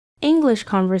English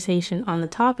conversation on the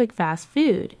topic fast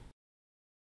food.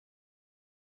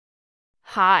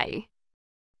 Hi.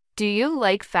 Do you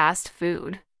like fast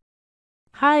food?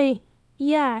 Hi.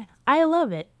 Yeah, I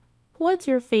love it. What's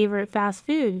your favorite fast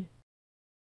food?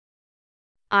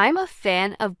 I'm a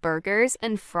fan of burgers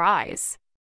and fries.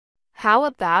 How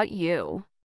about you?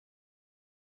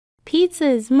 Pizza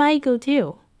is my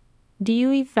go-to. Do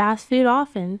you eat fast food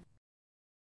often?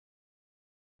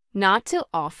 Not too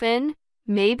often,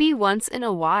 maybe once in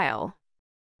a while.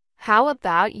 How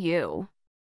about you?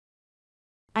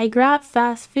 I grab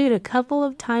fast food a couple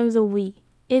of times a week.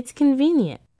 It's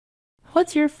convenient.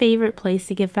 What's your favorite place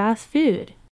to get fast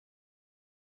food?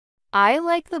 I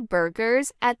like the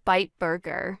burgers at Bite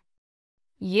Burger.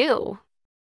 You?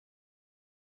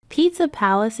 Pizza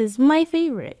Palace is my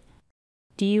favorite.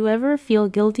 Do you ever feel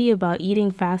guilty about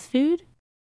eating fast food?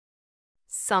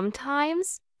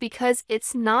 Sometimes, because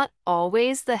it's not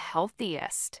always the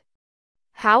healthiest.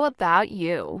 How about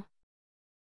you?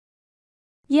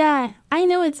 Yeah, I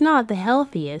know it's not the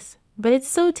healthiest, but it's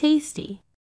so tasty.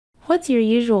 What's your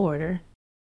usual order?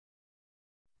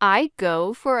 I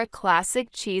go for a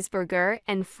classic cheeseburger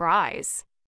and fries.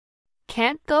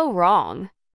 Can't go wrong.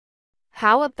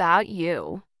 How about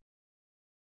you?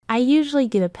 I usually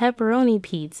get a pepperoni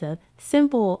pizza,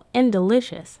 simple and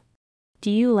delicious. Do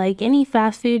you like any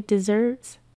fast food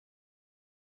desserts?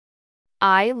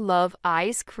 I love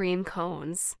ice cream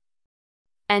cones.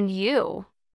 And you?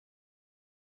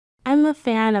 I'm a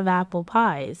fan of apple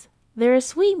pies. They're a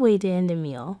sweet way to end a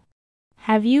meal.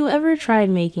 Have you ever tried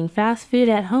making fast food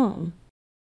at home?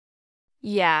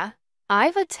 Yeah,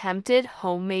 I've attempted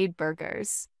homemade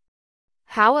burgers.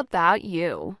 How about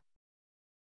you?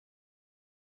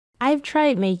 I've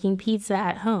tried making pizza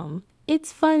at home.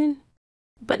 It's fun,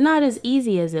 but not as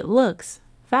easy as it looks.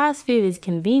 Fast food is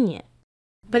convenient,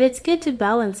 but it's good to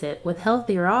balance it with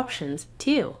healthier options,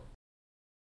 too.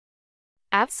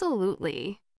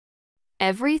 Absolutely.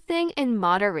 Everything in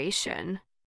moderation.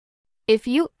 If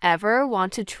you ever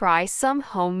want to try some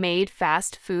homemade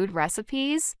fast food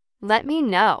recipes, let me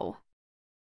know.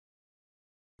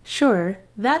 Sure,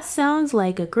 that sounds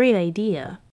like a great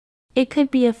idea. It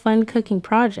could be a fun cooking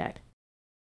project.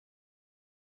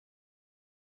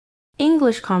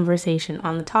 English conversation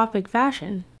on the topic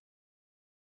fashion.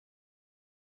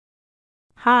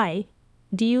 Hi,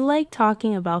 do you like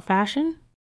talking about fashion?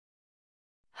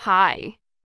 Hi.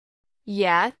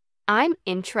 Yeah, I'm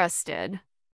interested.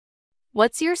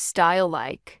 What's your style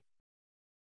like?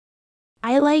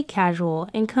 I like casual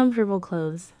and comfortable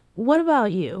clothes. What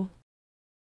about you?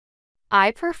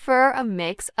 I prefer a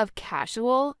mix of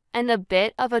casual and a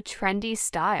bit of a trendy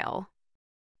style.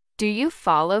 Do you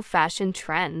follow fashion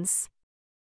trends?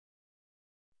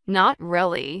 Not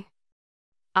really.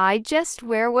 I just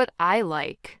wear what I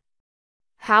like.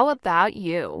 How about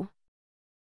you?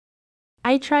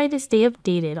 I try to stay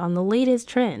updated on the latest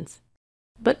trends,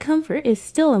 but comfort is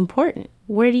still important.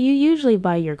 Where do you usually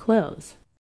buy your clothes?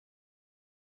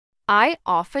 I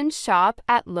often shop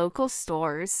at local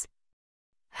stores.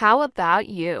 How about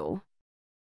you?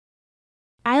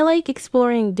 I like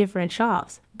exploring different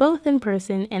shops, both in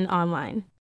person and online.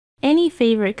 Any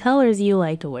favorite colors you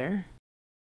like to wear?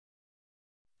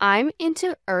 I'm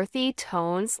into earthy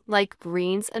tones like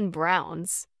greens and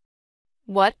browns.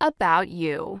 What about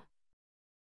you?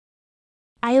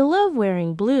 I love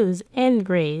wearing blues and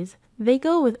grays. They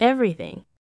go with everything.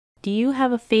 Do you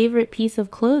have a favorite piece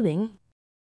of clothing?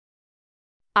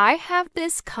 I have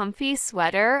this comfy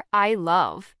sweater I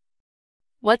love.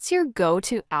 What's your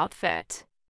go-to outfit?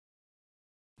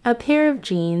 A pair of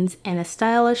jeans and a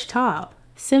stylish top,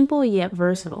 simple yet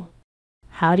versatile.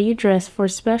 How do you dress for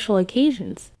special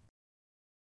occasions?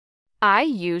 I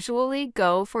usually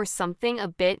go for something a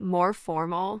bit more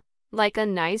formal, like a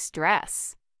nice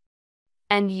dress.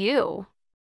 And you?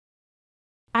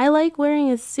 I like wearing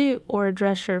a suit or a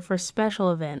dress shirt for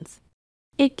special events.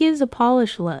 It gives a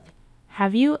polished look.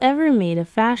 Have you ever made a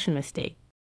fashion mistake?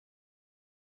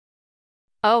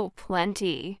 Oh,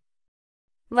 plenty.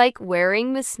 Like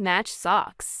wearing mismatched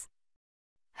socks.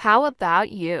 How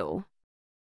about you?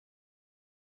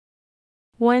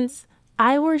 Once,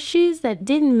 I wore shoes that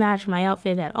didn't match my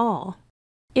outfit at all.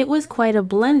 It was quite a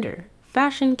blunder.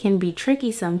 Fashion can be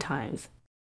tricky sometimes.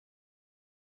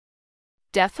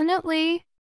 Definitely,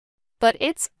 but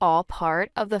it's all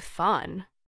part of the fun.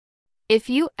 If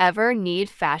you ever need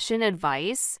fashion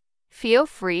advice, feel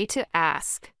free to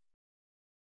ask.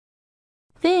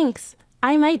 Thanks.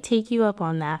 I might take you up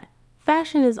on that.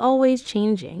 Fashion is always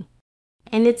changing,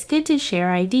 and it's good to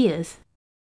share ideas.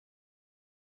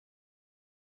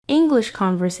 English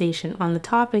conversation on the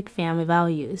topic family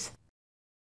values.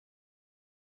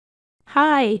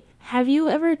 Hi, have you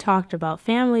ever talked about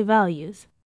family values?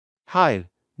 Hi,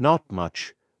 not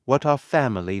much. What are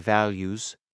family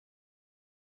values?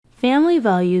 Family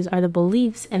values are the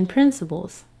beliefs and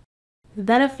principles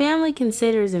that a family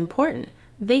considers important.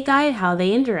 They guide how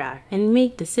they interact and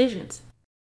make decisions.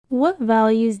 What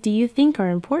values do you think are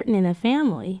important in a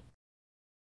family?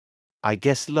 I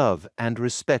guess love and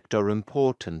respect are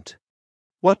important.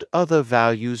 What other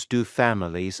values do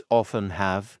families often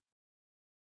have?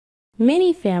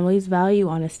 Many families value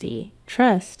honesty,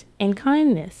 trust, and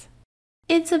kindness.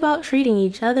 It's about treating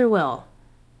each other well.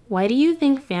 Why do you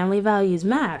think family values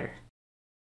matter?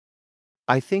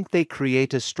 I think they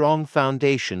create a strong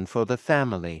foundation for the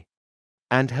family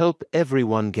and help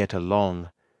everyone get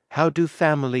along. How do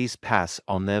families pass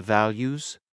on their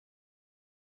values?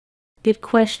 Good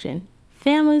question.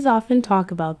 Families often talk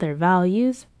about their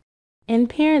values, and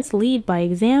parents lead by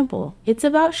example. It's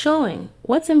about showing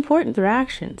what's important through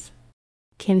actions.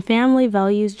 Can family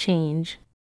values change?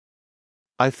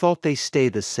 I thought they stay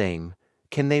the same.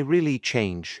 Can they really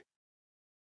change?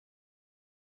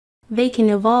 They can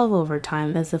evolve over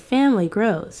time as the family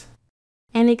grows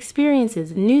and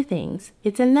experiences new things.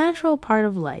 It's a natural part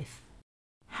of life.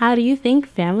 How do you think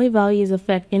family values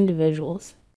affect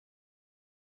individuals?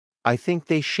 I think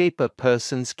they shape a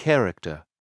person's character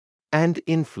and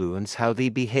influence how they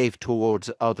behave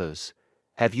towards others.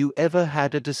 Have you ever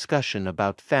had a discussion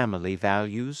about family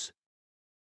values?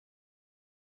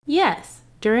 Yes,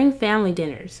 during family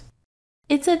dinners.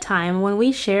 It's a time when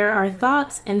we share our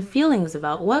thoughts and feelings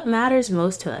about what matters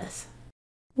most to us.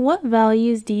 What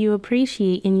values do you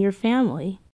appreciate in your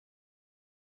family?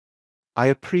 I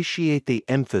appreciate the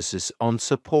emphasis on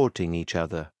supporting each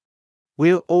other.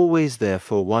 We're always there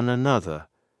for one another.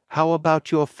 How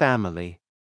about your family?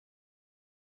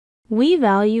 We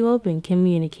value open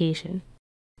communication.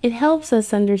 It helps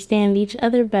us understand each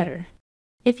other better.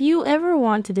 If you ever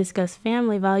want to discuss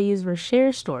family values or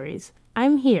share stories,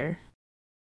 I'm here.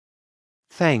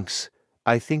 Thanks.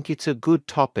 I think it's a good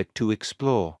topic to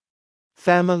explore.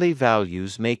 Family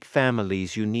values make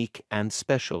families unique and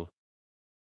special.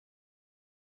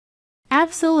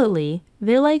 Absolutely,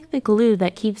 they're like the glue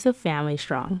that keeps a family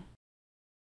strong.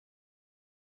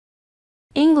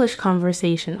 English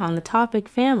conversation on the topic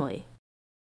family.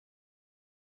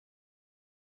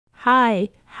 Hi,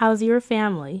 how's your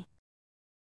family?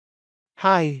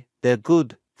 Hi, they're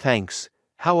good, thanks.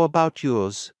 How about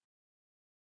yours?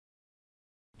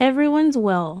 Everyone's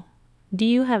well. Do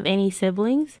you have any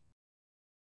siblings?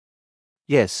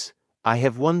 Yes, I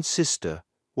have one sister.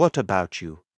 What about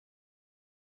you?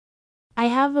 I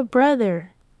have a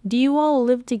brother. Do you all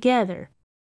live together?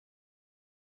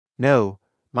 No,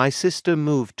 my sister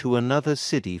moved to another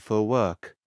city for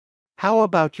work. How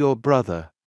about your brother?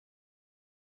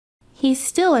 He's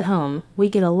still at home. We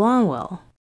get along well.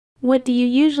 What do you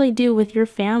usually do with your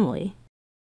family?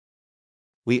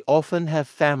 We often have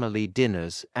family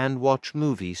dinners and watch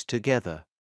movies together.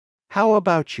 How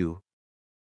about you?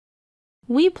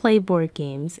 We play board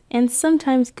games and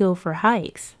sometimes go for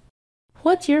hikes.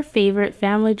 What's your favorite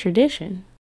family tradition?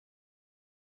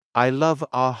 I love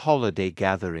our holiday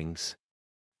gatherings.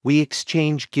 We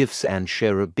exchange gifts and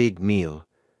share a big meal.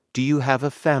 Do you have a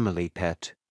family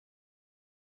pet?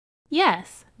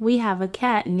 Yes, we have a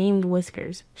cat named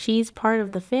Whiskers. She's part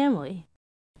of the family.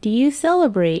 Do you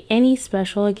celebrate any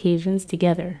special occasions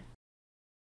together?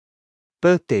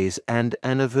 Birthdays and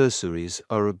anniversaries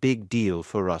are a big deal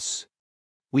for us.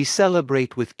 We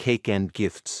celebrate with cake and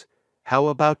gifts. How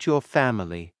about your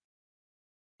family?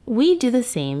 We do the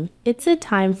same. It's a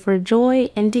time for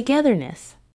joy and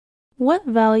togetherness. What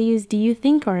values do you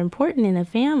think are important in a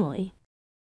family?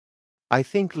 I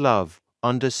think love,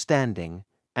 understanding,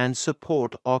 and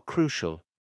support are crucial.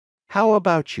 How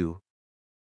about you?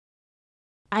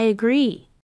 I agree.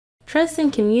 Trust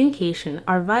and communication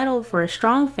are vital for a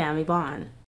strong family bond.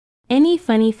 Any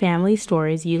funny family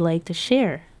stories you'd like to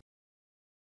share?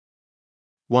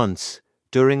 Once,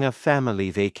 during a family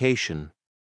vacation,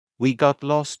 we got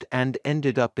lost and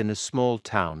ended up in a small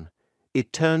town.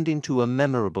 It turned into a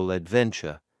memorable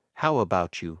adventure. How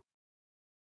about you?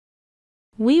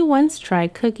 We once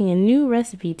tried cooking a new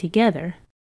recipe together,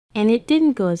 and it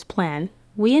didn't go as planned.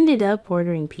 We ended up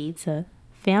ordering pizza.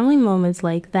 Family moments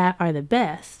like that are the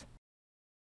best.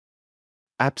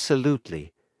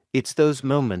 Absolutely. It's those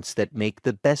moments that make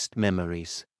the best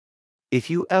memories. If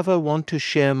you ever want to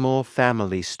share more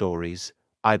family stories,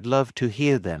 I'd love to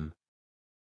hear them.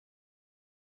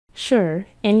 Sure,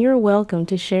 and you're welcome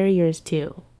to share yours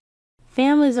too.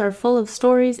 Families are full of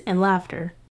stories and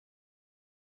laughter.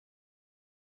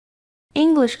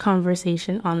 English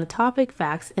conversation on the topic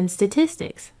facts and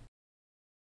statistics.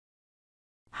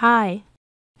 Hi.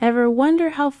 Ever wonder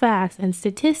how facts and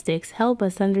statistics help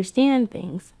us understand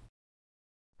things?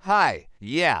 Hi,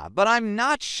 yeah, but I'm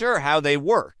not sure how they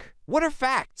work. What are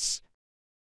facts?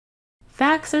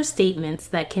 Facts are statements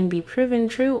that can be proven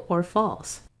true or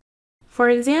false. For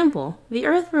example, the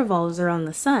Earth revolves around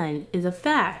the sun is a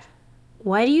fact.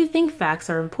 Why do you think facts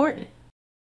are important?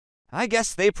 I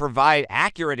guess they provide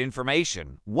accurate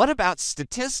information. What about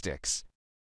statistics?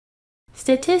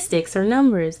 Statistics are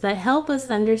numbers that help us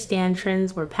understand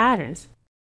trends or patterns.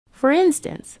 For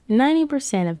instance,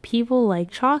 90% of people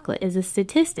like chocolate is a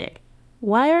statistic.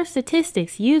 Why are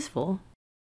statistics useful?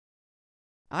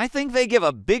 I think they give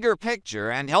a bigger picture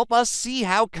and help us see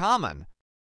how common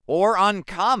or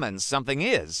uncommon something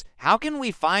is. How can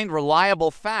we find reliable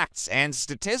facts and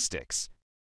statistics?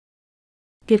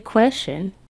 Good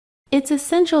question. It's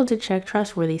essential to check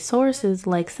trustworthy sources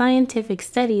like scientific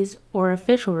studies or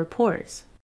official reports.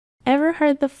 Ever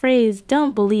heard the phrase,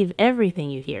 "don't believe everything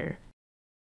you hear"?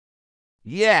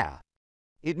 Yeah,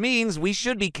 it means we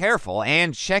should be careful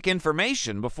and check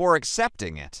information before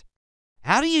accepting it.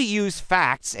 How do you use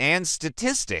facts and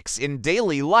statistics in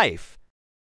daily life?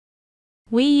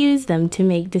 We use them to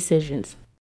make decisions.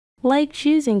 Like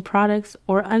choosing products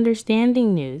or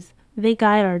understanding news, they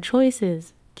guide our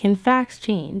choices. Can facts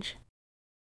change?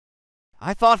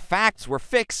 I thought facts were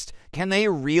fixed. Can they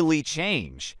really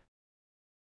change?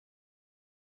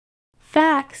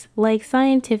 Facts, like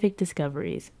scientific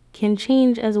discoveries, can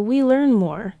change as we learn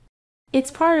more.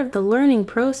 It's part of the learning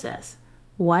process.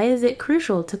 Why is it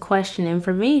crucial to question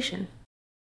information?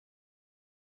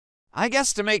 I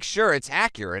guess to make sure it's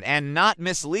accurate and not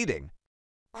misleading.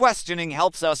 Questioning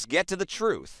helps us get to the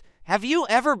truth. Have you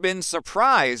ever been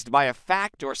surprised by a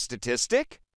fact or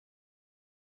statistic?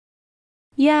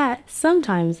 Yeah,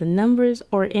 sometimes the numbers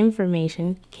or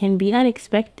information can be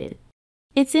unexpected.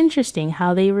 It's interesting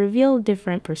how they reveal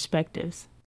different perspectives.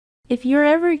 If you're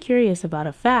ever curious about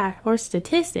a fact or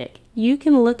statistic, you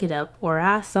can look it up or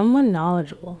ask someone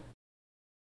knowledgeable.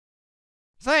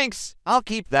 Thanks, I'll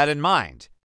keep that in mind.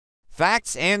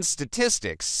 Facts and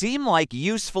statistics seem like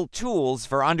useful tools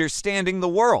for understanding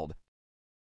the world.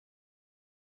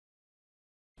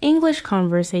 English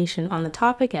conversation on the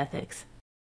topic ethics.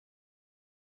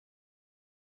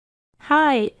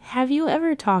 Hi, have you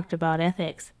ever talked about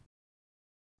ethics?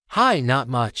 Hi, not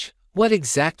much. What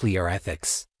exactly are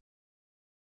ethics?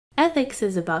 Ethics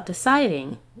is about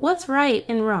deciding what's right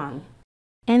and wrong,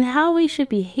 and how we should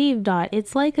behave.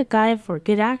 It's like a guide for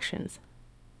good actions.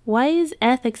 Why is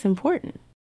ethics important?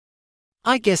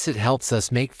 I guess it helps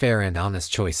us make fair and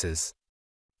honest choices.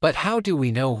 But how do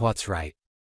we know what's right?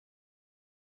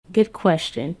 Good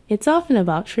question. It's often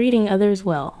about treating others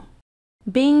well,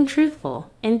 being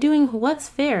truthful, and doing what's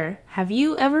fair. Have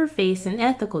you ever faced an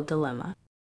ethical dilemma?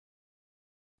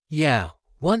 Yeah,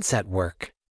 once at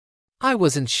work. I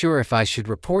wasn't sure if I should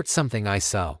report something I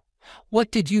saw. What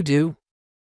did you do?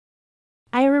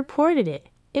 I reported it.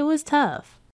 It was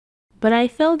tough, but I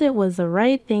felt it was the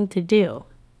right thing to do.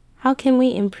 How can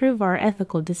we improve our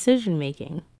ethical decision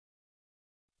making?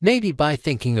 Maybe by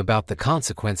thinking about the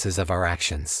consequences of our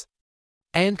actions.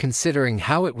 And considering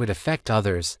how it would affect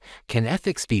others. Can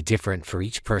ethics be different for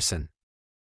each person?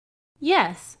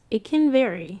 Yes, it can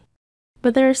vary.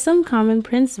 But there are some common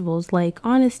principles like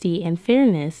honesty and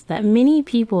fairness that many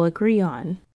people agree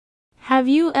on. Have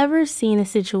you ever seen a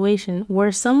situation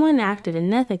where someone acted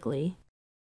unethically?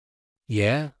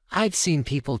 Yeah, I've seen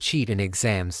people cheat in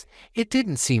exams. It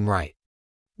didn't seem right.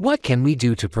 What can we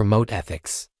do to promote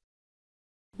ethics?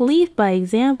 Lead by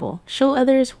example. Show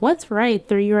others what's right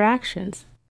through your actions.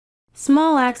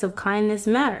 Small acts of kindness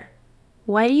matter.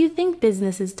 Why do you think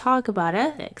businesses talk about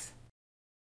ethics?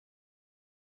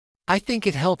 I think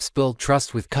it helps build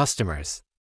trust with customers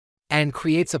and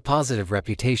creates a positive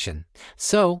reputation.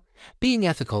 So, being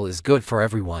ethical is good for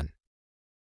everyone.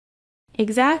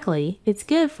 Exactly, it's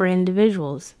good for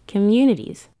individuals,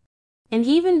 communities, and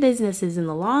even businesses in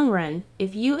the long run.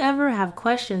 If you ever have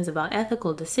questions about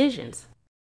ethical decisions,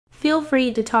 feel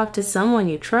free to talk to someone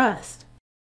you trust.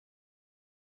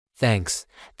 Thanks,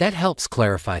 that helps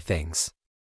clarify things.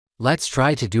 Let's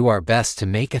try to do our best to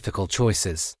make ethical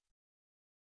choices.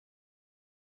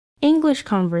 English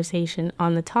conversation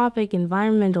on the topic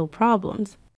environmental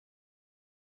problems.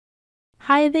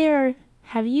 Hi there,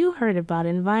 have you heard about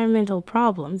environmental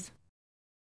problems?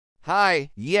 Hi,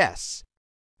 yes.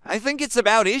 I think it's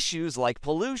about issues like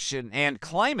pollution and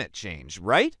climate change,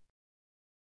 right?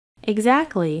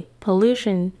 Exactly,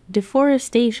 pollution,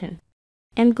 deforestation,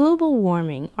 and global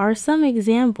warming are some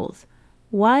examples.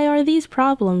 Why are these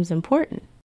problems important?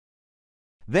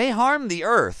 They harm the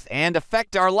earth and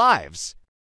affect our lives.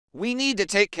 We need to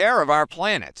take care of our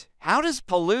planet. How does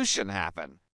pollution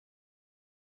happen?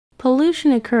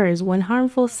 Pollution occurs when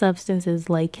harmful substances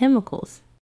like chemicals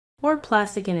or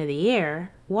plastic into the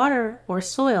air, water, or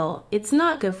soil. It's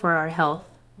not good for our health.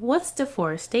 What's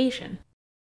deforestation?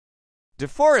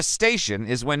 Deforestation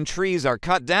is when trees are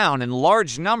cut down in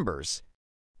large numbers.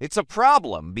 It's a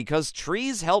problem because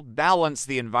trees help balance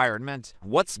the environment.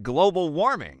 What's global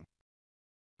warming?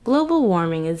 Global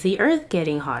warming is the Earth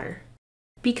getting hotter.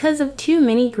 Because of too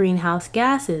many greenhouse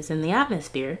gases in the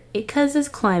atmosphere, it causes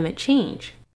climate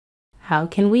change. How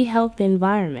can we help the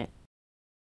environment?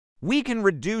 We can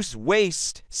reduce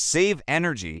waste, save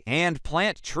energy, and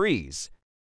plant trees.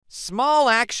 Small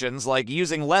actions like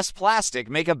using less plastic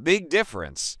make a big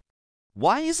difference.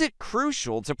 Why is it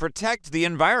crucial to protect the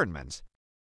environment?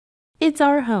 It's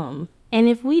our home, and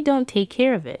if we don't take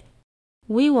care of it,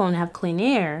 we won't have clean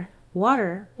air,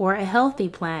 water, or a healthy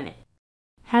planet.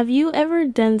 Have you ever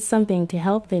done something to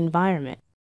help the environment?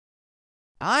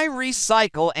 I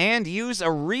recycle and use a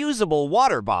reusable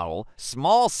water bottle,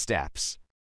 small steps.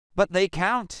 But they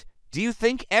count. Do you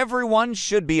think everyone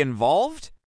should be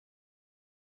involved?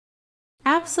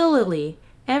 Absolutely.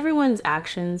 Everyone's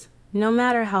actions, no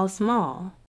matter how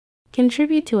small,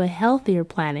 contribute to a healthier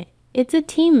planet. It's a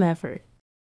team effort.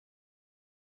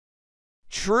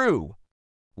 True.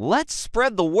 Let's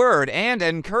spread the word and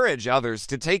encourage others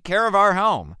to take care of our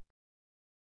home.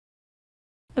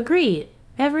 Agreed.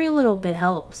 Every little bit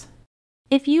helps.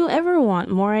 If you ever want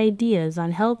more ideas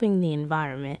on helping the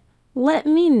environment, let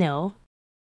me know.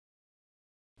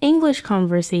 English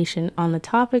conversation on the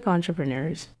topic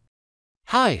entrepreneurs.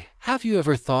 Hi, have you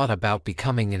ever thought about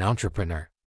becoming an entrepreneur?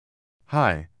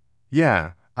 Hi.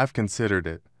 Yeah, I've considered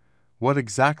it. What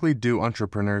exactly do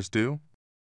entrepreneurs do?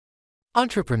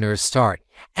 Entrepreneurs start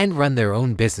and run their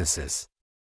own businesses.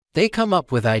 They come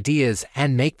up with ideas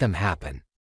and make them happen.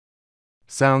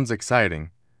 Sounds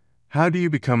exciting. How do you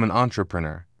become an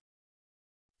entrepreneur?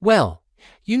 Well,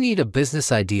 you need a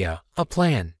business idea, a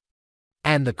plan,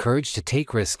 and the courage to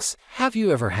take risks. Have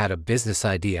you ever had a business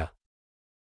idea?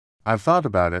 I've thought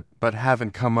about it, but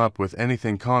haven't come up with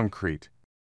anything concrete.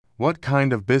 What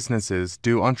kind of businesses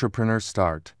do entrepreneurs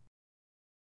start?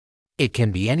 It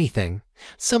can be anything.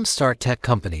 Some start tech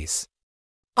companies.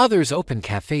 Others open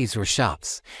cafes or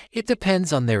shops. It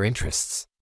depends on their interests.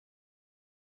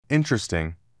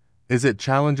 Interesting. Is it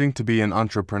challenging to be an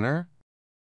entrepreneur?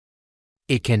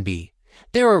 It can be.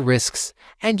 There are risks,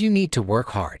 and you need to work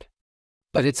hard.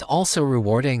 But it's also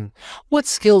rewarding. What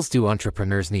skills do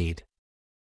entrepreneurs need?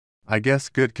 I guess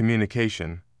good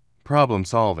communication, problem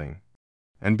solving,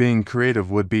 and being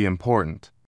creative would be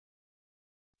important.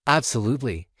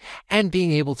 Absolutely. And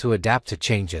being able to adapt to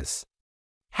changes.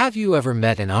 Have you ever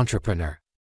met an entrepreneur?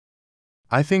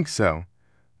 I think so.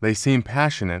 They seem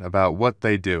passionate about what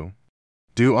they do.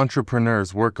 Do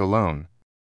entrepreneurs work alone?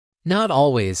 Not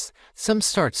always. Some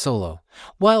start solo,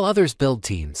 while others build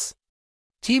teams.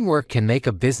 Teamwork can make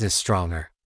a business stronger.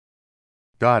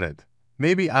 Got it.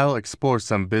 Maybe I'll explore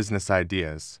some business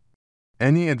ideas.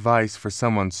 Any advice for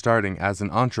someone starting as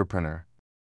an entrepreneur?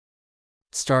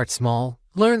 Start small,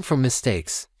 learn from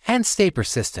mistakes, and stay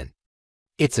persistent.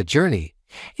 It's a journey.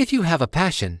 If you have a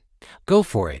passion, go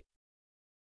for it.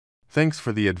 Thanks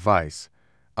for the advice.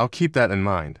 I'll keep that in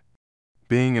mind.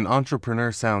 Being an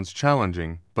entrepreneur sounds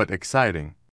challenging, but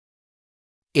exciting.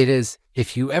 It is,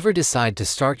 if you ever decide to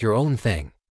start your own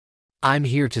thing. I'm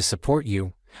here to support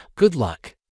you. Good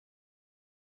luck.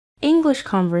 English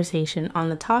conversation on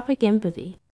the topic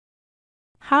empathy.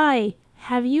 Hi,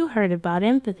 have you heard about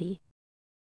empathy?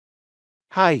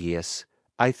 Hi, yes.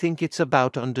 I think it's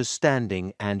about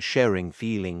understanding and sharing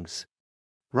feelings.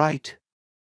 Right?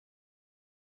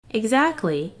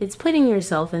 Exactly. It's putting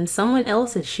yourself in someone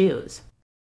else's shoes.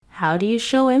 How do you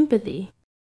show empathy?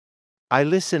 I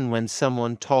listen when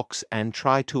someone talks and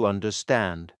try to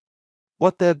understand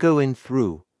what they're going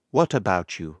through. What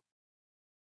about you?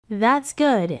 That's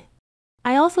good.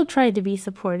 I also try to be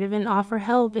supportive and offer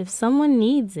help if someone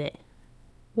needs it.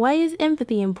 Why is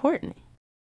empathy important?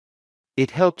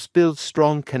 It helps build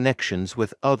strong connections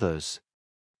with others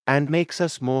and makes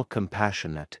us more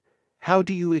compassionate. How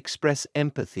do you express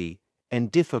empathy in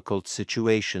difficult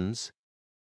situations?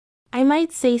 I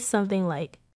might say something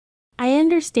like, I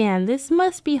understand this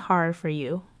must be hard for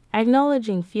you.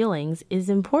 Acknowledging feelings is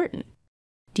important.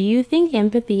 Do you think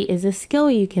empathy is a skill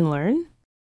you can learn?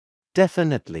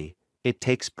 Definitely, it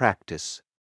takes practice.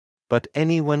 But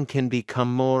anyone can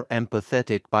become more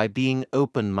empathetic by being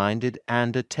open-minded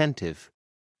and attentive.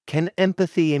 Can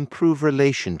empathy improve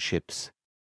relationships?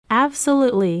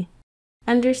 Absolutely.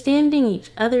 Understanding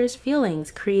each other's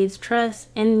feelings creates trust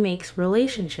and makes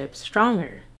relationships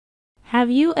stronger. Have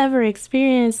you ever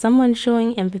experienced someone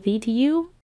showing empathy to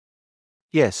you?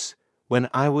 Yes, when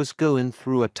I was going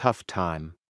through a tough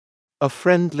time. A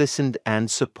friend listened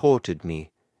and supported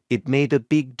me. It made a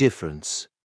big difference.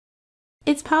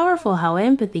 It's powerful how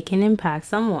empathy can impact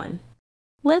someone.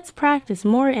 Let's practice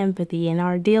more empathy in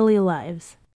our daily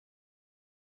lives.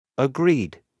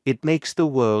 Agreed. It makes the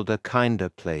world a kinder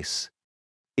place.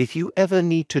 If you ever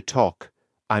need to talk,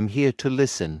 I'm here to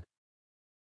listen.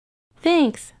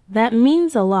 Thanks, that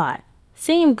means a lot.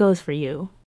 Same goes for you.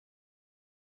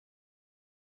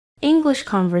 English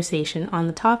conversation on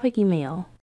the topic email.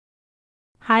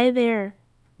 Hi there.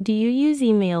 Do you use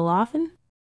email often?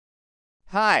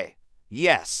 Hi.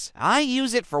 Yes, I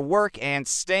use it for work and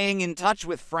staying in touch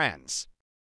with friends.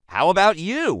 How about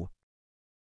you?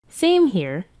 Same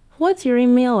here. What's your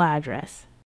email address?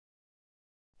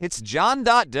 It's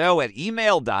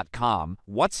john.doe@email.com.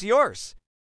 What's yours?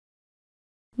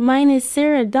 Mine is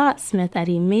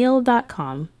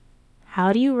sarah.smith@email.com.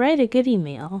 How do you write a good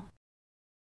email?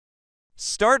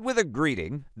 Start with a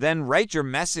greeting, then write your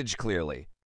message clearly.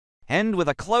 End with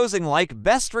a closing like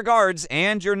best regards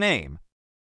and your name.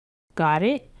 Got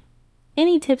it?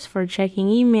 Any tips for checking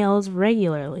emails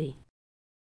regularly?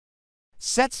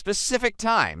 Set specific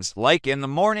times, like in the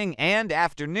morning and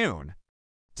afternoon,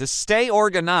 to stay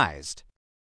organized.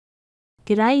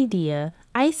 Good idea.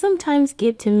 I sometimes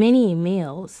get too many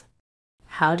emails.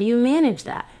 How do you manage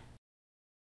that?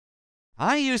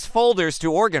 I use folders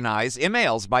to organize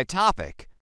emails by topic.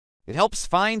 It helps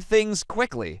find things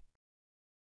quickly.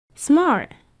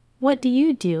 Smart. What do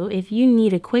you do if you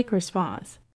need a quick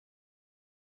response?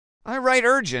 I write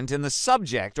urgent in the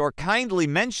subject or kindly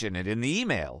mention it in the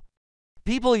email.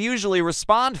 People usually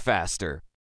respond faster.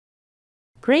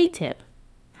 Great tip.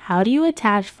 How do you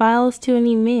attach files to an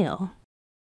email?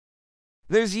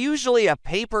 There's usually a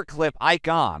paperclip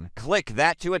icon. Click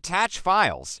that to attach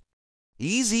files.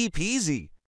 Easy peasy.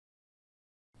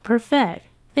 Perfect.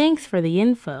 Thanks for the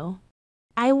info.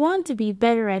 I want to be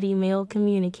better at email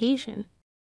communication.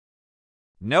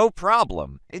 No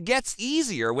problem. It gets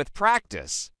easier with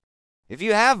practice. If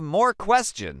you have more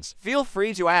questions, feel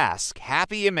free to ask.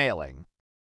 Happy emailing.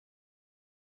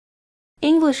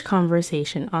 English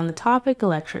conversation on the topic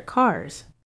electric cars.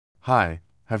 Hi,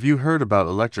 have you heard about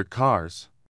electric cars?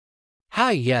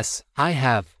 Hi, yes, I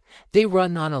have. They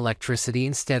run on electricity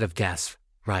instead of gas,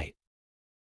 right?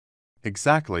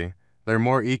 Exactly. They're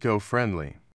more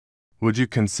eco-friendly. Would you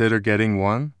consider getting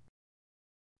one?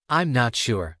 I'm not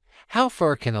sure. How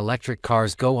far can electric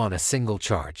cars go on a single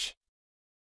charge?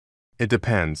 It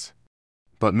depends.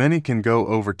 But many can go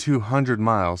over 200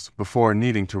 miles before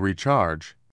needing to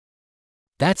recharge.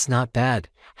 That's not bad.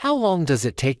 How long does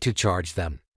it take to charge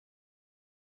them?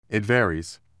 It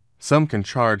varies. Some can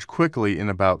charge quickly in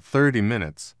about 30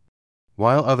 minutes,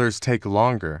 while others take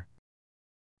longer.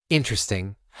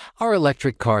 Interesting. Are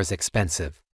electric cars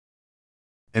expensive?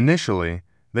 Initially,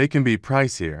 they can be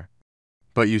pricier,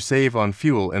 but you save on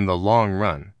fuel in the long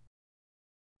run.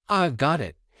 I've got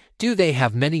it. Do they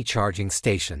have many charging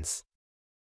stations?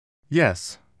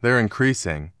 Yes, they're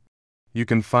increasing. You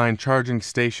can find charging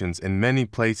stations in many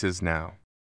places now.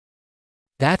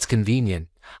 That's convenient.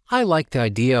 I like the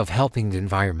idea of helping the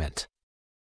environment.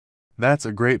 That's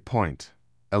a great point.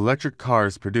 Electric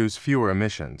cars produce fewer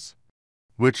emissions,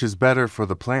 which is better for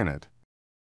the planet.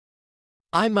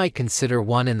 I might consider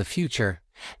one in the future.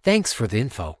 Thanks for the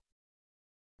info.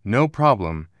 No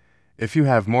problem. If you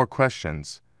have more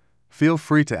questions, feel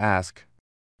free to ask.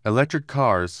 Electric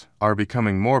cars are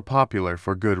becoming more popular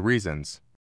for good reasons.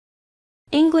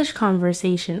 English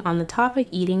conversation on the topic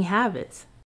eating habits.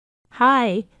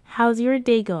 Hi, how's your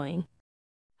day going?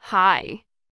 Hi.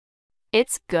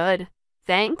 It's good,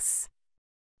 thanks.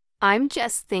 I'm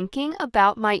just thinking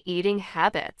about my eating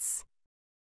habits.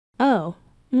 Oh,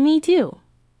 me too.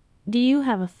 Do you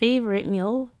have a favorite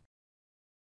meal?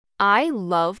 I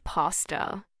love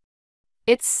pasta.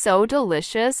 It's so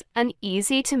delicious and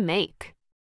easy to make.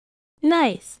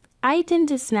 Nice. I tend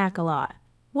to snack a lot.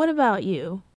 What about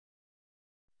you?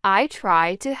 I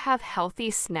try to have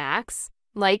healthy snacks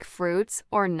like fruits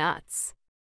or nuts.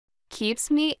 Keeps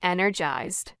me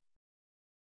energized.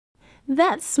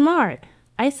 That's smart.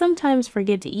 I sometimes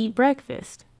forget to eat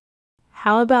breakfast.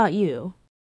 How about you?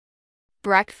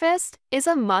 Breakfast is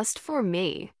a must for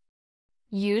me.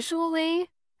 Usually,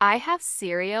 I have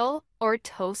cereal or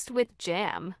toast with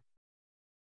jam.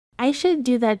 I should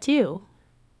do that too.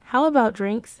 How about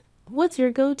drinks? What's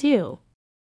your go-to?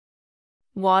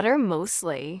 Water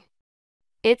mostly.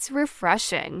 It's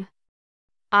refreshing.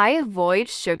 I avoid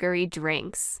sugary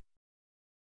drinks.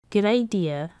 Good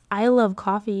idea. I love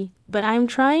coffee, but I'm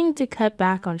trying to cut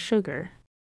back on sugar.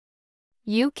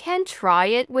 You can try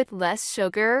it with less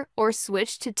sugar or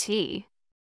switch to tea.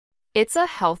 It's a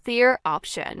healthier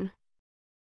option.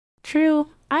 True,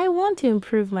 I want to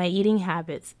improve my eating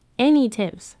habits. Any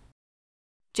tips?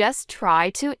 Just try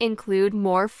to include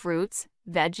more fruits,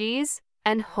 veggies,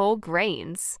 and whole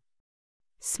grains.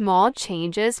 Small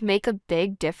changes make a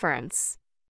big difference.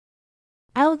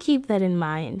 I'll keep that in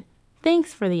mind.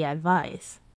 Thanks for the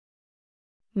advice.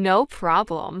 No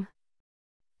problem.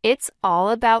 It's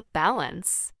all about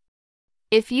balance.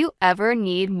 If you ever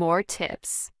need more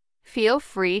tips, feel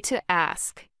free to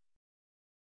ask.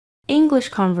 English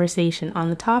conversation on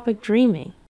the topic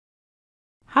dreaming.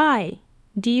 Hi,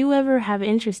 do you ever have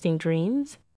interesting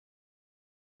dreams?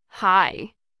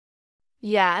 Hi.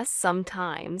 Yes,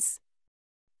 sometimes.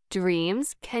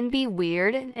 Dreams can be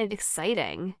weird and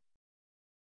exciting.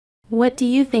 What do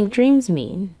you think dreams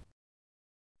mean?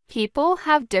 People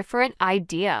have different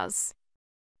ideas.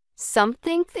 Some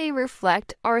think they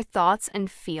reflect our thoughts and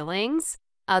feelings.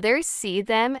 Others see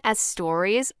them as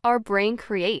stories our brain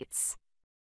creates.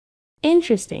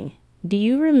 Interesting. Do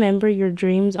you remember your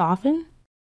dreams often?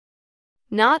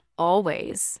 Not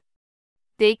always.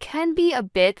 They can be a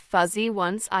bit fuzzy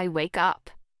once I wake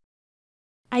up.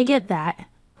 I get that.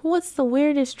 What's the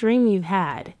weirdest dream you've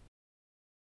had?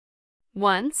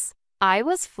 Once, I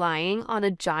was flying on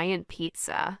a giant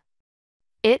pizza.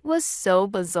 It was so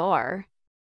bizarre.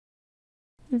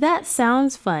 That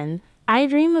sounds fun. I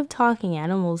dream of talking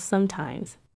animals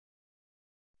sometimes.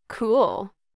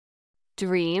 Cool.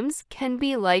 Dreams can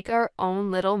be like our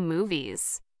own little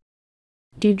movies.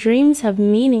 Do dreams have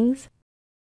meanings?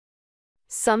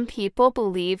 Some people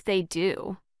believe they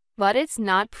do, but it's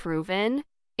not proven.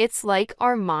 It's like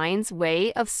our mind's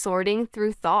way of sorting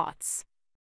through thoughts.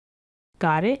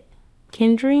 Got it?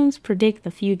 Can dreams predict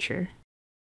the future?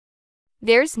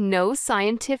 There's no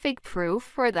scientific proof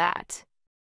for that.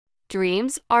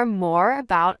 Dreams are more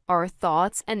about our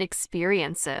thoughts and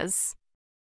experiences.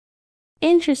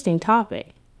 Interesting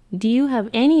topic. Do you have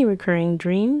any recurring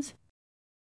dreams?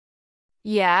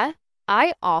 Yeah,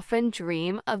 I often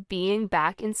dream of being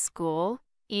back in school,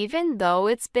 even though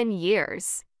it's been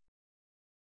years.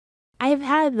 I've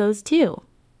had those too.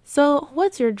 So,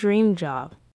 what's your dream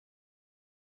job?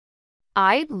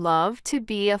 I'd love to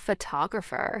be a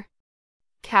photographer.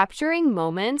 Capturing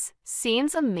moments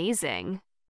seems amazing.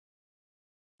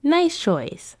 Nice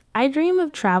choice. I dream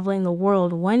of traveling the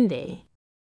world one day.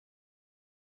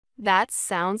 That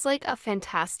sounds like a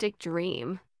fantastic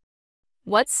dream.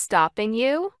 What's stopping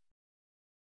you?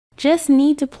 Just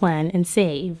need to plan and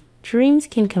save. Dreams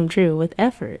can come true with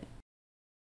effort.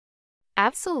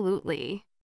 Absolutely.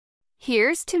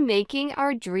 Here's to making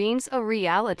our dreams a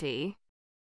reality.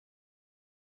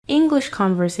 English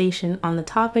conversation on the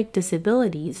topic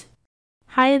disabilities.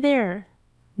 Hi there.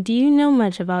 Do you know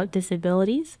much about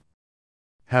disabilities?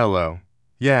 Hello.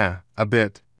 Yeah, a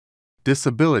bit.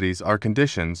 Disabilities are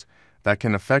conditions that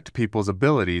can affect people's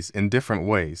abilities in different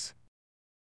ways.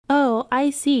 Oh, I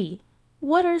see.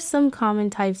 What are some common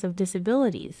types of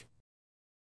disabilities?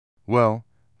 Well,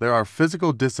 there are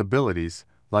physical disabilities,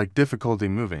 like difficulty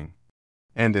moving,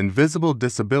 and invisible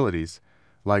disabilities,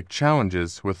 like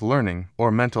challenges with learning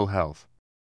or mental health.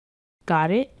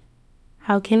 Got it?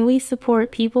 How can we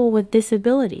support people with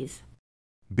disabilities?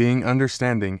 Being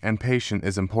understanding and patient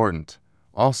is important.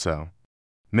 Also,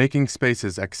 making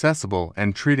spaces accessible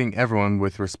and treating everyone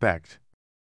with respect.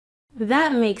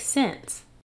 That makes sense.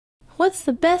 What's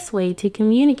the best way to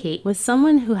communicate with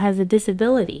someone who has a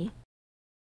disability?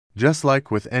 Just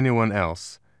like with anyone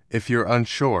else, if you're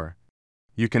unsure,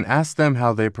 you can ask them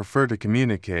how they prefer to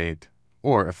communicate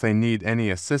or if they need any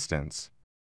assistance.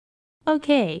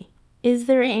 Okay, is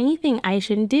there anything I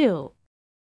should do?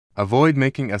 Avoid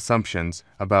making assumptions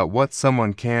about what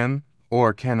someone can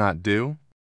or cannot do.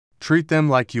 Treat them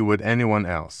like you would anyone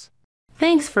else.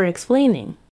 Thanks for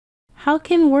explaining. How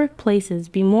can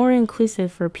workplaces be more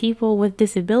inclusive for people with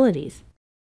disabilities?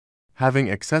 Having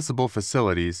accessible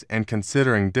facilities and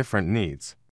considering different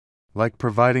needs, like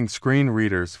providing screen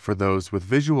readers for those with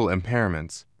visual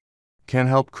impairments, can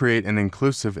help create an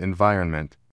inclusive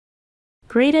environment.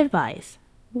 Great advice.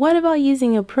 What about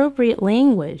using appropriate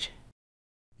language?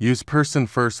 Use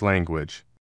person-first language,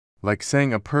 like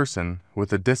saying a person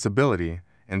with a disability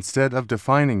instead of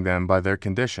defining them by their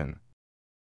condition.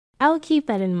 I'll keep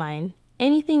that in mind.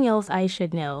 Anything else I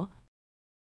should know?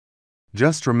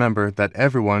 Just remember that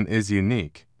everyone is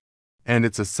unique, and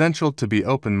it's essential to be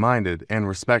open-minded and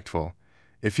respectful.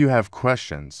 If you have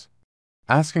questions,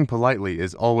 asking politely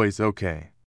is always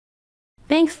okay.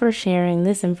 Thanks for sharing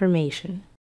this information.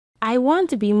 I want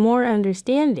to be more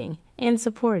understanding and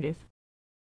supportive.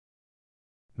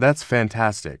 That's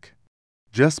fantastic.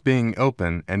 Just being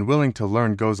open and willing to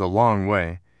learn goes a long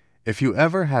way. If you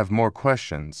ever have more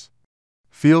questions,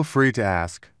 feel free to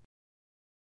ask.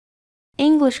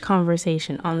 English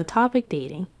conversation on the topic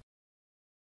dating.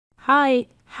 Hi,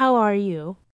 how are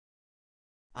you?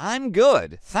 I'm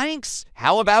good, thanks.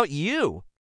 How about you?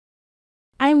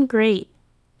 I'm great.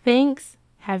 Thanks.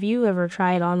 Have you ever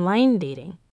tried online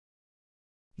dating?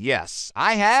 Yes,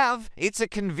 I have. It's a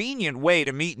convenient way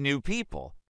to meet new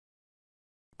people.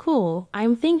 Cool.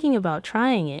 I'm thinking about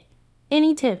trying it.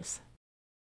 Any tips?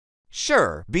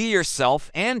 Sure, be yourself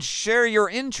and share your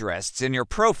interests in your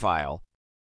profile.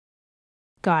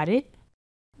 Got it.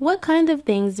 What kind of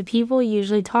things do people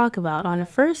usually talk about on a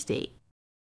first date?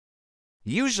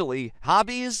 Usually,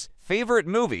 hobbies, favorite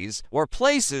movies, or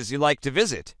places you like to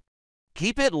visit.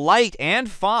 Keep it light and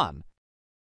fun.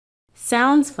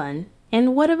 Sounds fun.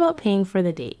 And what about paying for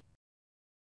the date?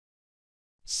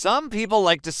 Some people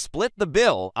like to split the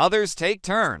bill, others take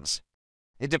turns.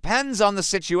 It depends on the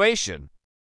situation.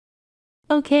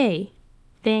 Okay.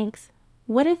 Thanks.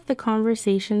 What if the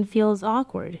conversation feels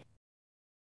awkward?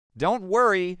 Don't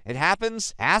worry, it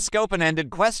happens. Ask open-ended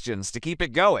questions to keep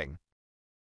it going.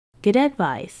 Good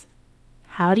advice.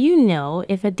 How do you know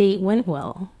if a date went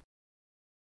well?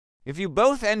 If you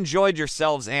both enjoyed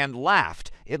yourselves and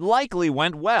laughed, it likely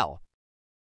went well.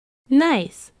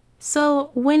 Nice. So,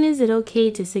 when is it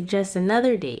okay to suggest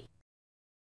another date?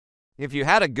 If you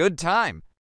had a good time,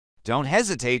 don't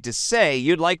hesitate to say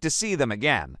you'd like to see them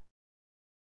again.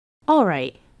 All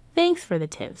right. Thanks for the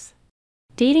tips.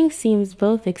 Dating seems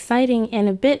both exciting and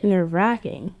a bit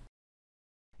nerve-wracking.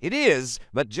 It is,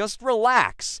 but just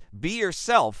relax, be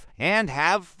yourself, and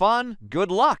have fun.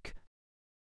 Good luck.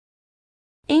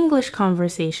 English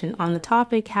conversation on the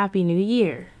topic Happy New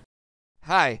Year.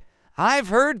 Hi, I've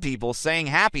heard people saying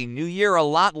Happy New Year a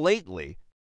lot lately.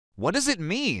 What does it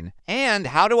mean, and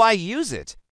how do I use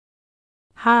it?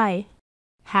 Hi.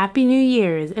 Happy New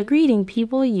Year is a greeting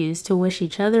people use to wish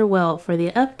each other well for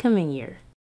the upcoming year.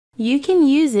 You can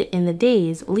use it in the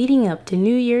days leading up to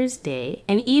New Year's Day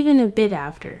and even a bit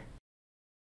after.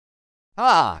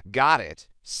 Ah, got it.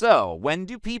 So, when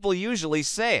do people usually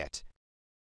say it?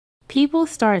 People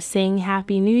start saying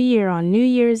Happy New Year on New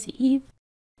Year's Eve,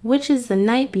 which is the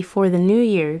night before the new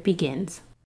year begins.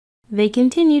 They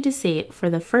continue to say it for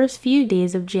the first few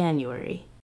days of January.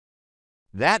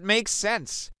 That makes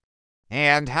sense.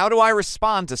 And how do I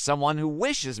respond to someone who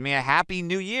wishes me a Happy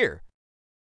New Year?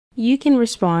 You can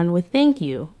respond with thank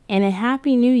you and a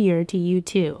Happy New Year to you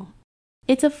too.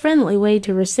 It's a friendly way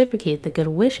to reciprocate the good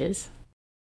wishes.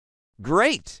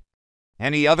 Great!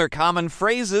 Any other common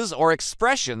phrases or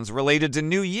expressions related to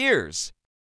New Year's?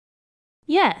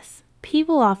 Yes,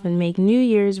 people often make New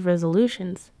Year's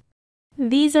resolutions.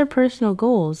 These are personal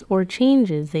goals or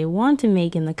changes they want to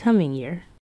make in the coming year.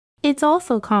 It's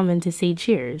also common to say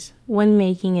cheers when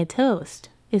making a toast,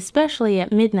 especially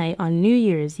at midnight on New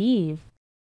Year's Eve.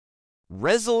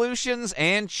 Resolutions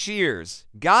and cheers.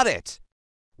 Got it.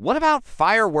 What about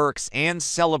fireworks and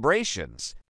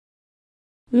celebrations?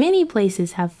 Many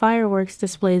places have fireworks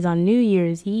displays on New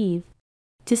Year's Eve.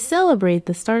 To celebrate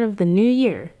the start of the new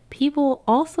year, people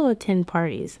also attend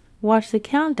parties, watch the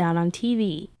countdown on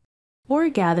TV, or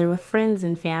gather with friends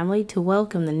and family to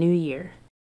welcome the new year.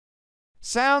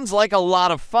 Sounds like a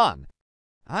lot of fun.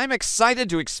 I'm excited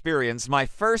to experience my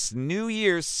first New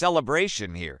Year's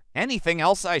celebration here. Anything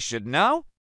else I should know?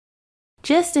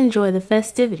 Just enjoy the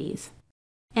festivities.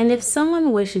 And if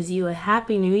someone wishes you a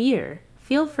Happy New Year,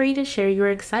 feel free to share your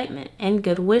excitement and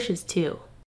good wishes too.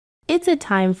 It's a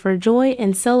time for joy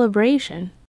and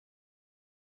celebration.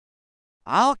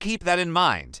 I'll keep that in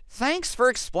mind. Thanks for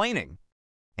explaining.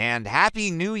 And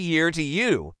Happy New Year to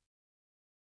you.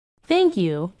 Thank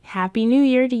you. Happy New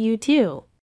Year to you too.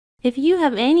 If you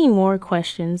have any more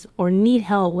questions or need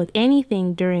help with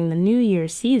anything during the New Year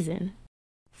season,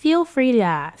 feel free to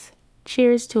ask.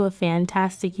 Cheers to a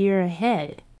fantastic year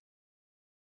ahead.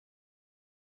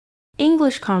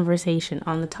 English conversation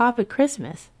on the topic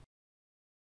Christmas.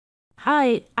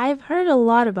 Hi, I've heard a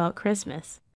lot about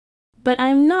Christmas, but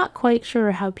I'm not quite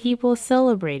sure how people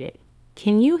celebrate it.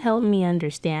 Can you help me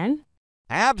understand?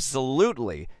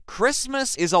 Absolutely.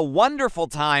 Christmas is a wonderful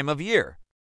time of year.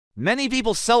 Many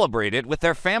people celebrate it with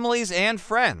their families and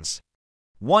friends.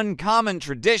 One common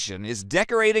tradition is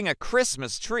decorating a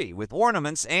Christmas tree with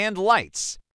ornaments and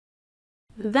lights.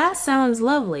 That sounds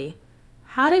lovely.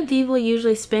 How do people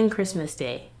usually spend Christmas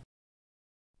Day?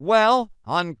 Well,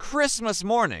 on Christmas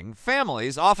morning,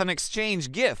 families often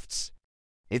exchange gifts.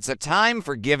 It's a time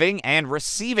for giving and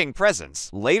receiving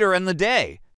presents later in the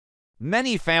day.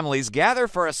 Many families gather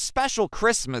for a special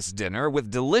Christmas dinner with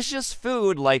delicious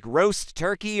food like roast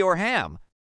turkey or ham.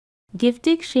 Gift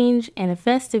exchange and a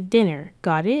festive dinner,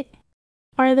 got it?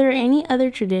 Are there any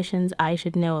other traditions I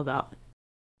should know about?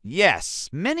 Yes,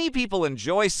 many people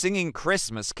enjoy singing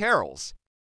Christmas carols.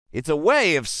 It's a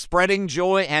way of spreading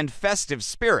joy and festive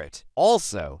spirit.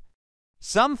 Also,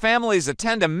 some families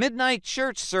attend a midnight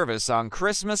church service on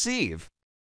Christmas Eve.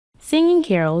 Singing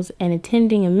carols and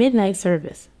attending a midnight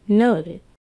service, noted.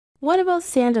 What about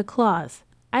Santa Claus?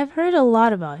 I've heard a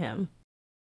lot about him.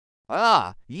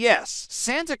 Ah, yes,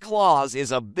 Santa Claus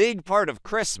is a big part of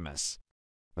Christmas.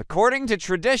 According to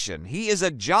tradition, he is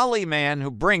a jolly man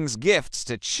who brings gifts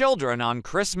to children on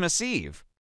Christmas Eve.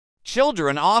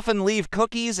 Children often leave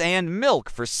cookies and milk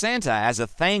for Santa as a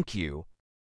thank you.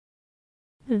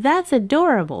 That's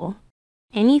adorable.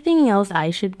 Anything else I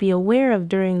should be aware of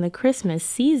during the Christmas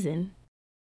season?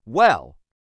 Well,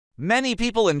 many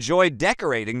people enjoy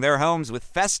decorating their homes with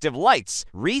festive lights,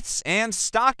 wreaths, and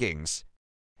stockings.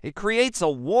 It creates a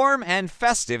warm and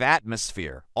festive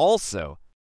atmosphere. Also,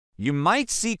 you might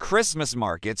see Christmas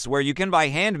markets where you can buy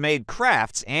handmade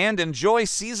crafts and enjoy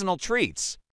seasonal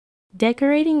treats.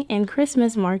 Decorating and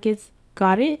Christmas markets,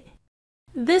 got it?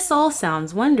 This all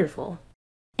sounds wonderful.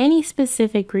 Any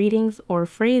specific greetings or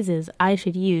phrases I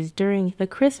should use during the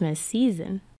Christmas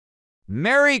season?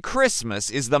 Merry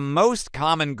Christmas is the most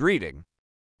common greeting.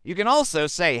 You can also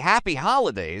say Happy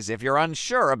Holidays if you're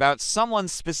unsure about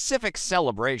someone's specific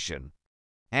celebration.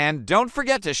 And don't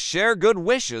forget to share good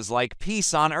wishes like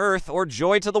peace on earth or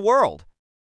joy to the world.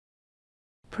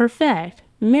 Perfect.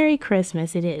 Merry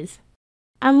Christmas it is.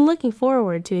 I'm looking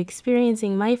forward to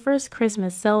experiencing my first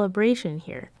Christmas celebration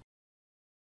here.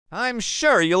 I'm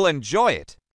sure you'll enjoy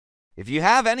it. If you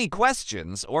have any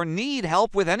questions or need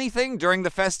help with anything during the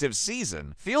festive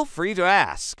season, feel free to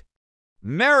ask.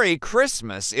 Merry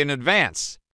Christmas in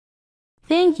advance.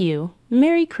 Thank you.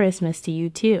 Merry Christmas to you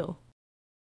too.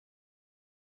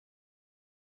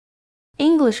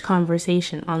 English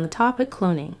conversation on the topic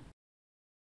cloning.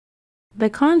 The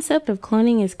concept of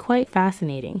cloning is quite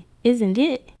fascinating, isn't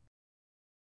it?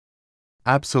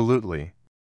 Absolutely.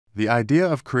 The idea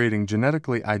of creating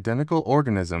genetically identical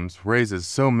organisms raises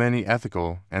so many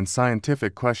ethical and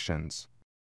scientific questions.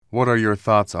 What are your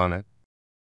thoughts on it?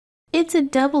 It's a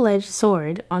double-edged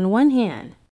sword on one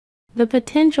hand. The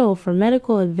potential for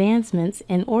medical advancements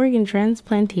and organ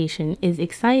transplantation is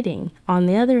exciting. On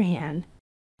the other hand,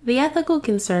 the ethical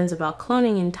concerns about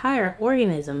cloning entire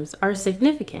organisms are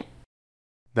significant.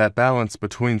 That balance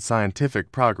between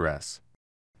scientific progress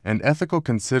and ethical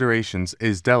considerations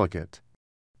is delicate.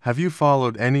 Have you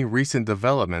followed any recent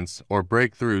developments or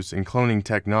breakthroughs in cloning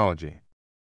technology?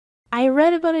 I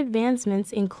read about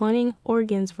advancements in cloning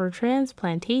organs for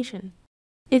transplantation.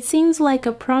 It seems like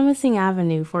a promising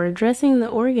avenue for addressing the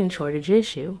organ shortage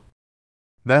issue.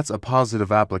 That's a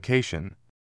positive application.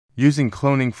 Using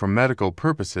cloning for medical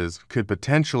purposes could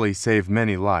potentially save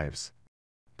many lives.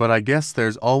 But I guess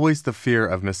there's always the fear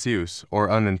of misuse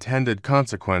or unintended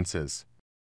consequences.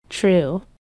 True.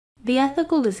 The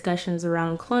ethical discussions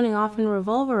around cloning often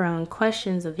revolve around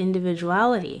questions of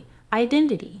individuality,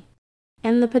 identity,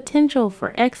 and the potential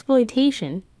for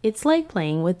exploitation. It's like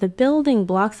playing with the building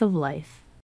blocks of life.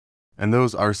 And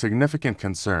those are significant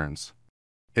concerns.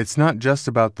 It's not just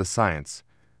about the science,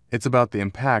 it's about the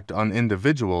impact on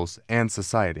individuals and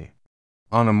society.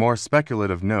 On a more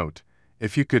speculative note,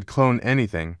 if you could clone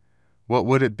anything, what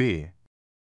would it be?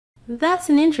 That's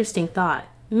an interesting thought.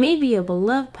 Maybe a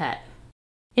beloved pet.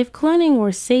 If cloning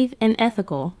were safe and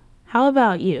ethical, how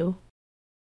about you?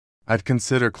 I'd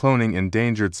consider cloning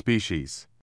endangered species.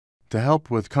 To help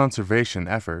with conservation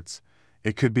efforts,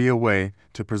 it could be a way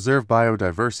to preserve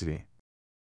biodiversity.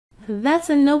 That's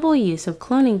a noble use of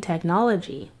cloning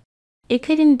technology. It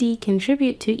could indeed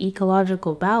contribute to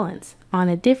ecological balance. On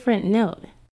a different note,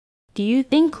 do you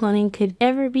think cloning could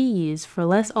ever be used for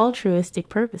less altruistic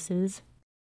purposes,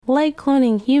 like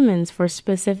cloning humans for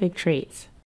specific traits?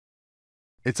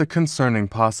 It's a concerning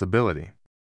possibility.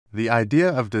 The idea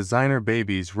of designer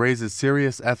babies raises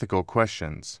serious ethical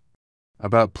questions.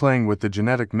 About playing with the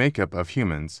genetic makeup of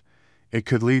humans, it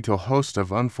could lead to a host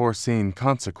of unforeseen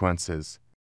consequences.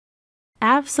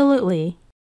 Absolutely.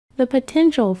 The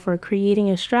potential for creating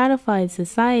a stratified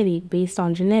society based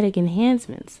on genetic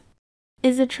enhancements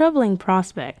is a troubling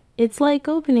prospect. It's like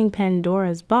opening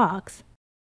Pandora's box.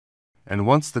 And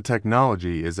once the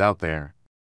technology is out there,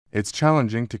 it's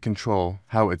challenging to control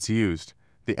how it's used.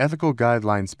 The ethical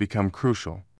guidelines become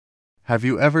crucial. Have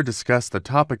you ever discussed the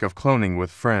topic of cloning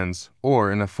with friends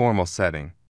or in a formal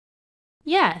setting?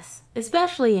 Yes,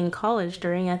 especially in college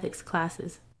during ethics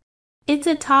classes. It's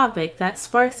a topic that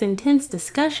sparks intense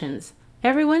discussions.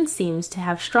 Everyone seems to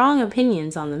have strong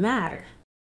opinions on the matter.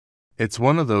 It's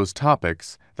one of those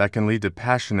topics that can lead to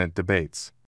passionate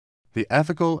debates. The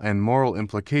ethical and moral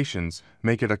implications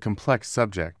make it a complex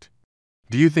subject.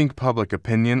 Do you think public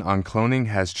opinion on cloning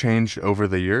has changed over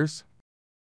the years?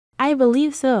 I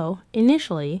believe so.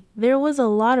 Initially, there was a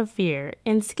lot of fear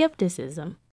and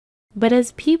skepticism. But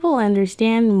as people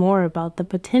understand more about the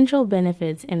potential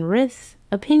benefits and risks,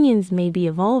 opinions may be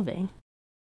evolving.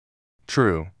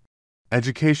 True.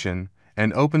 Education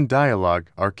and open dialogue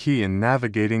are key in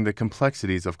navigating the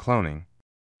complexities of cloning.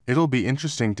 It'll be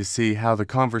interesting to see how the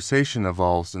conversation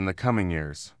evolves in the coming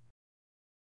years.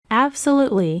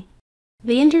 Absolutely.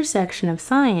 The intersection of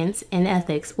science and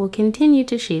ethics will continue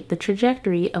to shape the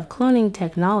trajectory of cloning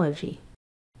technology.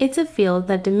 It's a field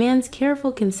that demands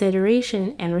careful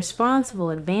consideration and responsible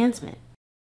advancement.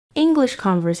 English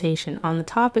conversation on the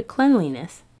topic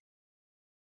cleanliness.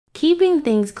 Keeping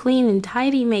things clean and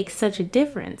tidy makes such a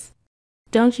difference,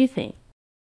 don't you think?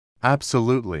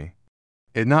 Absolutely.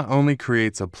 It not only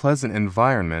creates a pleasant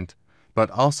environment,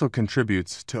 but also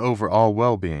contributes to overall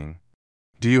well-being.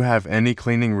 Do you have any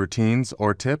cleaning routines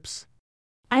or tips?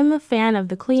 I'm a fan of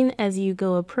the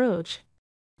clean-as-you-go approach.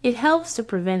 It helps to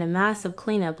prevent a massive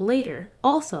cleanup later,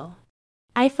 also.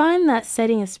 I find that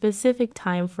setting a specific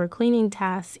time for cleaning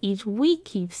tasks each week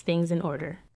keeps things in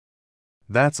order.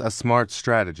 That's a smart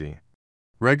strategy.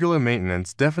 Regular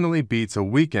maintenance definitely beats a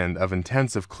weekend of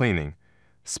intensive cleaning.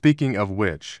 Speaking of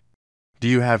which, do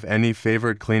you have any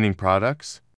favorite cleaning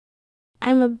products?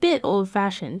 I'm a bit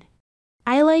old-fashioned.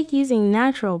 I like using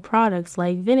natural products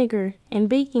like vinegar and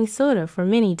baking soda for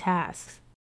many tasks.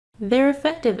 They're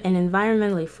effective and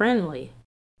environmentally friendly.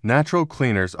 Natural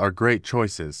cleaners are great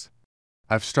choices.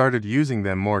 I've started using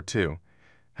them more too.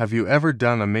 Have you ever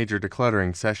done a major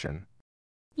decluttering session?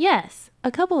 Yes,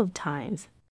 a couple of times.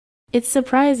 It's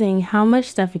surprising how much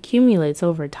stuff accumulates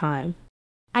over time.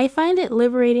 I find it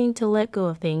liberating to let go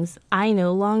of things I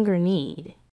no longer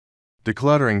need.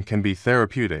 Decluttering can be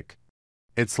therapeutic.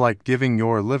 It's like giving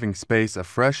your living space a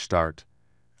fresh start.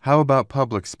 How about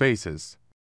public spaces?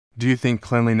 Do you think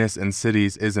cleanliness in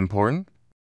cities is important?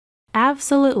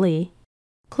 Absolutely.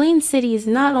 Clean cities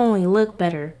not only look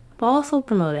better, but also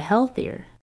promote a healthier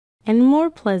and more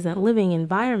pleasant living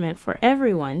environment for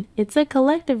everyone. It's a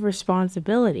collective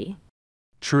responsibility.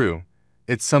 True.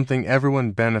 It's something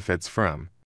everyone benefits from.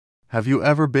 Have you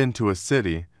ever been to a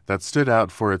city that stood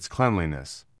out for its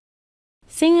cleanliness?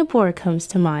 Singapore comes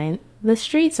to mind. The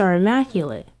streets are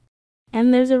immaculate,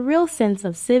 and there's a real sense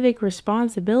of civic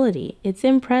responsibility. It's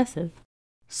impressive.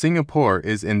 Singapore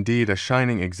is indeed a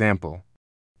shining example.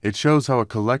 It shows how a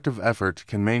collective effort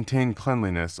can maintain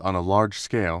cleanliness on a large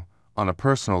scale, on a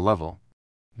personal level.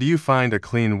 Do you find a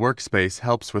clean workspace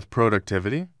helps with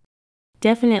productivity?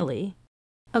 Definitely.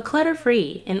 A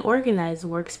clutter-free and organized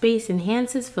workspace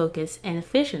enhances focus and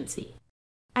efficiency.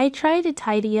 I try to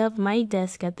tidy up my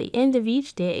desk at the end of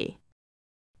each day.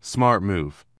 Smart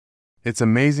move. It's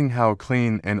amazing how a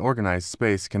clean and organized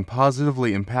space can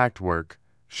positively impact work.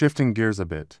 Shifting gears a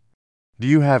bit. Do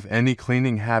you have any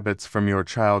cleaning habits from your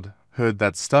childhood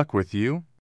that stuck with you?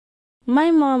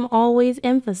 My mom always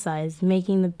emphasized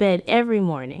making the bed every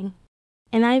morning,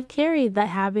 and I've carried that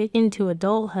habit into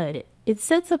adulthood. It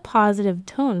sets a positive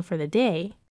tone for the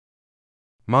day.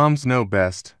 Moms know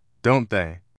best, don't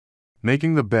they?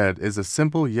 Making the bed is a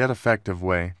simple yet effective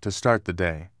way to start the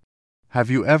day. Have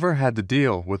you ever had to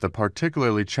deal with a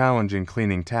particularly challenging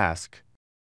cleaning task?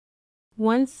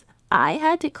 Once, I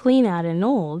had to clean out an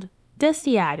old,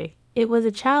 dusty attic. It was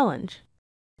a challenge,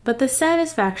 but the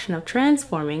satisfaction of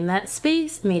transforming that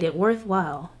space made it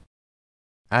worthwhile.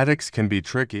 Attics can be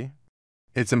tricky.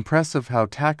 It's impressive how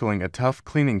tackling a tough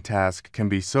cleaning task can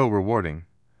be so rewarding.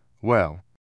 Well,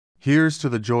 here's to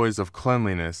the joys of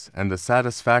cleanliness and the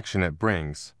satisfaction it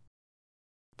brings.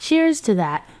 Cheers to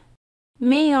that.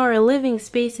 May our living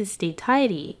spaces stay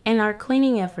tidy and our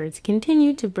cleaning efforts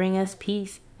continue to bring us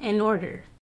peace and order.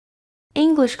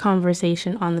 English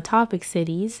conversation on the topic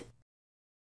cities.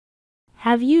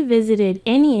 Have you visited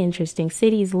any interesting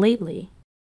cities lately?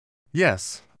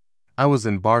 Yes, I was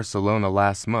in Barcelona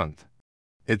last month.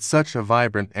 It's such a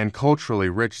vibrant and culturally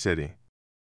rich city.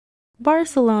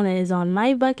 Barcelona is on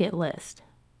my bucket list.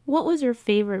 What was your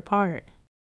favorite part?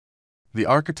 The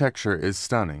architecture is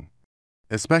stunning,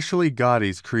 especially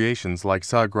Gaudi's creations like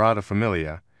Sagrada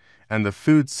Familia, and the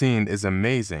food scene is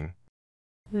amazing.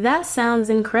 That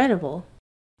sounds incredible.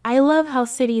 I love how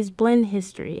cities blend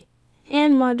history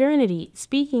and modernity.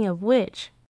 Speaking of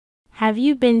which, have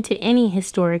you been to any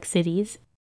historic cities?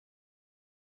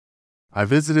 I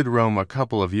visited Rome a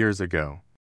couple of years ago.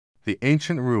 The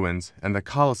ancient ruins and the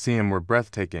Colosseum were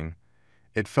breathtaking.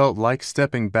 It felt like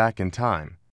stepping back in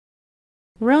time.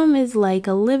 Rome is like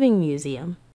a living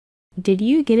museum. Did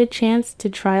you get a chance to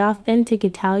try authentic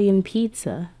Italian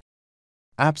pizza?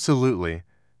 Absolutely.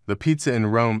 The pizza in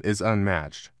Rome is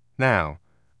unmatched. Now,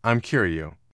 I'm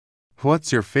curious.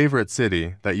 What's your favorite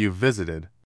city that you've visited?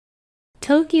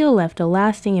 Tokyo left a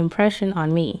lasting impression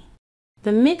on me.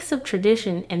 The mix of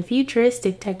tradition and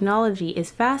futuristic technology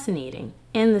is fascinating,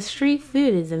 and the street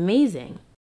food is amazing.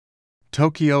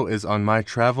 Tokyo is on my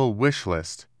travel wish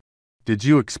list. Did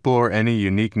you explore any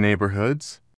unique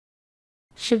neighborhoods?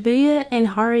 Shibuya and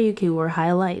Harajuku were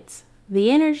highlights.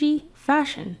 The energy,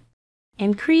 fashion,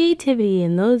 and creativity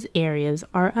in those areas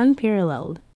are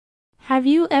unparalleled. Have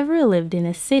you ever lived in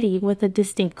a city with a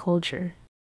distinct culture?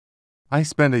 I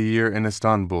spent a year in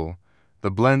Istanbul,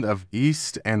 the blend of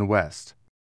East and West,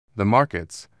 the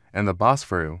markets, and the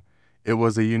Bosphorus. It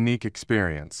was a unique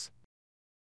experience.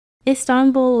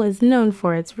 Istanbul is known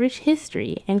for its rich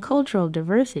history and cultural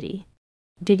diversity.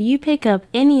 Did you pick up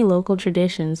any local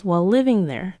traditions while living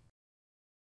there?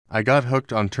 I got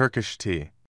hooked on Turkish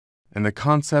tea, and the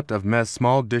concept of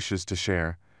small dishes to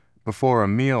share before a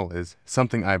meal is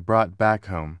something I brought back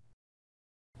home.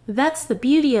 That's the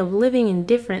beauty of living in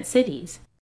different cities.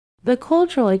 The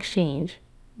cultural exchange.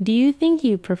 Do you think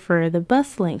you prefer the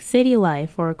bustling city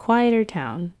life or a quieter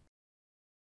town?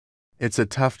 It's a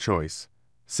tough choice.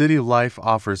 City life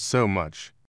offers so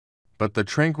much, but the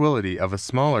tranquility of a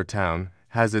smaller town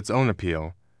has its own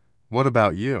appeal. What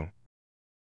about you?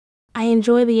 I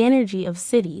enjoy the energy of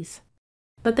cities,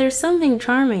 but there's something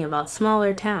charming about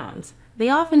smaller towns. They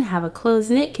often have a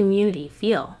close-knit community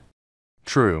feel.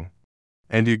 True.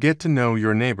 And you get to know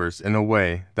your neighbors in a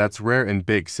way that's rare in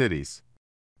big cities.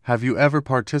 Have you ever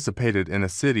participated in a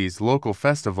city's local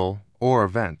festival or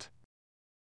event?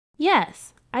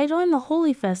 Yes, I joined the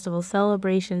Holy Festival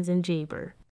celebrations in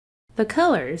Jaipur. The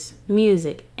colors,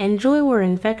 music, and joy were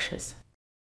infectious.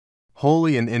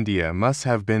 Holi in India must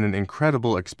have been an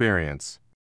incredible experience.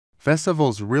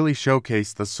 Festivals really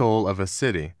showcase the soul of a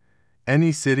city.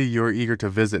 Any city you're eager to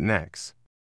visit next?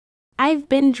 I've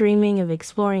been dreaming of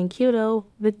exploring Kyoto.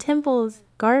 The temples,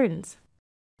 gardens,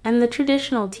 and the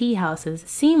traditional tea houses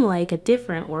seem like a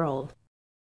different world.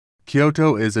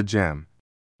 Kyoto is a gem.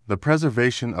 The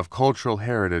preservation of cultural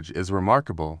heritage is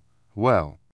remarkable.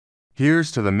 Well,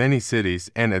 here's to the many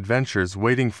cities and adventures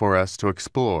waiting for us to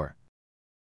explore.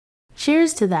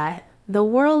 Cheers to that. The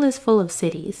world is full of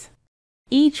cities,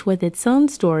 each with its own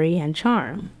story and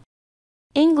charm.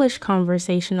 English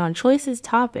conversation on choices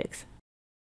topics.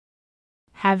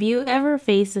 Have you ever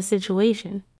faced a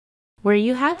situation where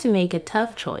you had to make a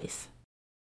tough choice?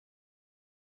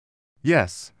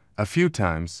 Yes, a few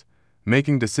times.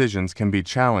 Making decisions can be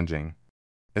challenging,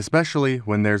 especially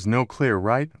when there's no clear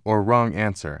right or wrong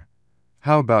answer.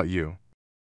 How about you?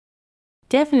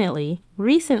 Definitely.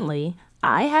 Recently,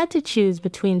 I had to choose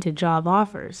between two job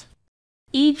offers,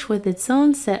 each with its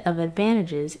own set of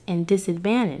advantages and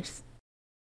disadvantages.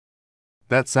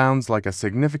 That sounds like a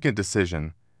significant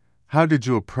decision. How did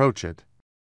you approach it?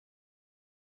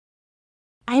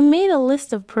 I made a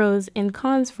list of pros and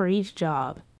cons for each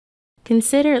job,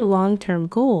 considered long-term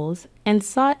goals, and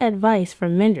sought advice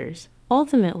from mentors.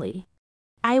 Ultimately,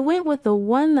 I went with the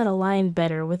one that aligned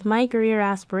better with my career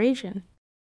aspiration.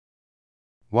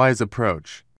 Wise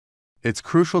approach. It's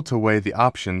crucial to weigh the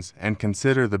options and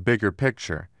consider the bigger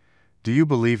picture. Do you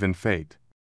believe in fate?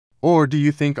 Or do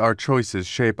you think our choices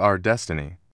shape our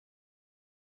destiny?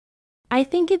 I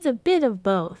think it's a bit of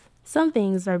both. Some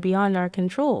things are beyond our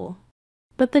control,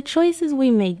 but the choices we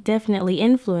make definitely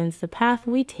influence the path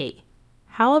we take.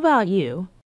 How about you?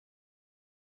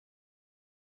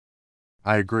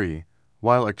 I agree.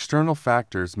 While external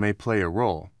factors may play a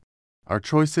role, our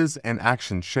choices and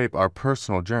actions shape our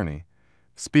personal journey.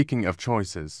 Speaking of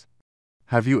choices,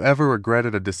 have you ever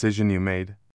regretted a decision you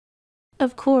made?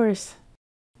 Of course.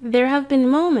 There have been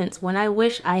moments when I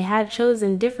wish I had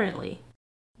chosen differently,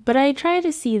 but I try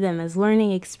to see them as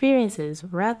learning experiences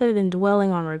rather than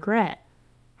dwelling on regret.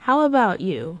 How about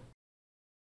you?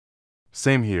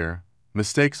 Same here.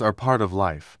 Mistakes are part of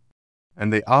life,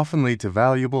 and they often lead to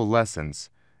valuable lessons.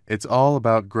 It's all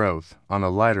about growth. On a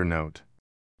lighter note,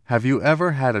 have you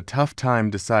ever had a tough time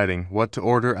deciding what to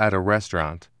order at a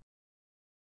restaurant?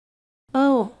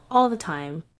 Oh, all the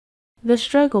time. The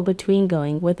struggle between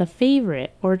going with a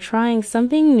favorite or trying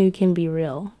something new can be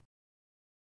real.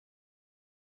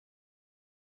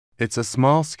 It's a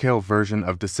small-scale version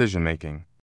of decision-making,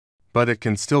 but it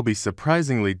can still be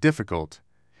surprisingly difficult.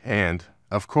 And,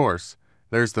 of course,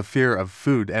 there's the fear of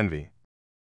food envy.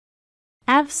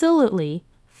 Absolutely.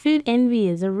 Food envy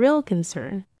is a real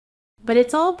concern, but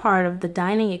it's all part of the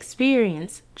dining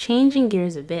experience. Changing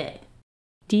gears a bit,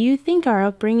 Do you think our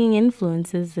upbringing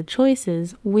influences the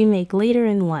choices we make later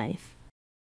in life?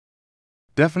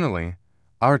 Definitely,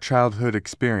 our childhood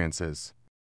experiences,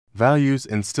 values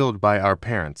instilled by our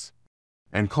parents,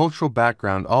 and cultural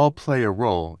background all play a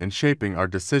role in shaping our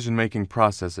decision-making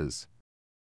processes.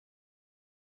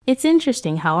 It's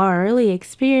interesting how our early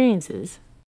experiences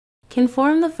can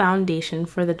form the foundation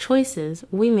for the choices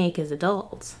we make as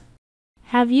adults.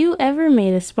 Have you ever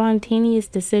made a spontaneous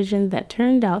decision that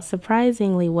turned out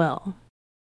surprisingly well?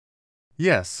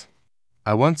 Yes,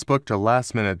 I once booked a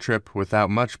last-minute trip without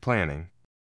much planning.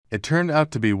 It turned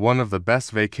out to be one of the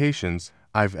best vacations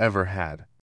I've ever had.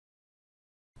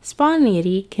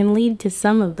 Spontaneity can lead to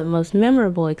some of the most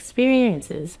memorable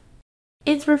experiences.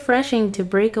 It's refreshing to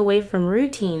break away from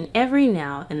routine every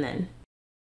now and then.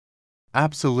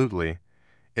 Absolutely,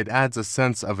 it adds a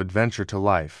sense of adventure to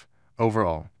life.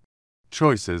 Overall,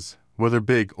 choices, whether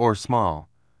big or small,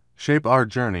 shape our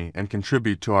journey and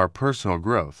contribute to our personal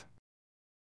growth.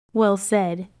 Well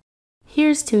said.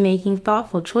 Here's to making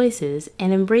thoughtful choices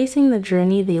and embracing the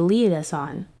journey they lead us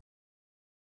on.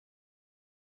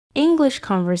 English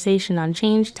conversation on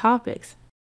change topics.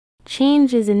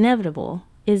 Change is inevitable,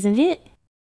 isn't it?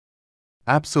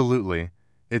 Absolutely,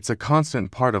 it's a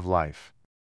constant part of life.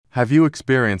 Have you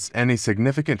experienced any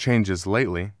significant changes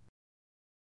lately?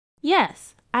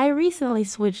 Yes, I recently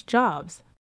switched jobs.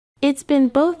 It's been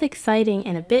both exciting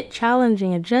and a bit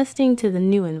challenging adjusting to the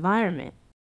new environment.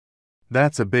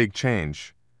 That's a big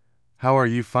change. How are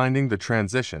you finding the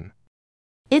transition?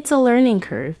 It's a learning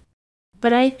curve,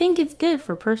 but I think it's good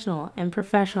for personal and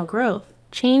professional growth.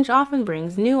 Change often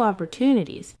brings new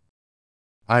opportunities.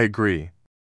 I agree.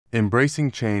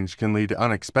 Embracing change can lead to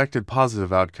unexpected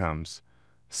positive outcomes.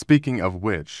 Speaking of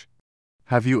which,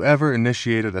 have you ever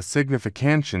initiated a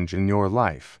significant change in your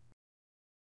life?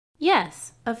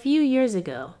 Yes, a few years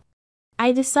ago,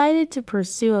 I decided to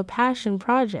pursue a passion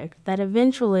project that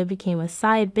eventually became a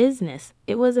side business.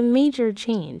 It was a major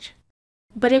change,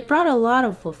 but it brought a lot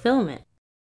of fulfillment.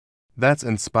 That's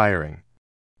inspiring.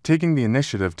 Taking the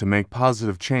initiative to make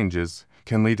positive changes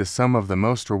can lead to some of the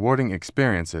most rewarding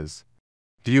experiences.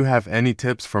 Do you have any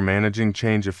tips for managing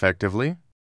change effectively?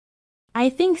 I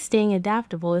think staying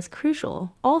adaptable is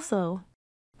crucial. Also,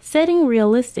 setting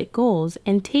realistic goals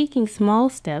and taking small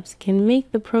steps can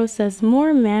make the process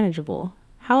more manageable.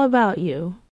 How about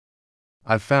you?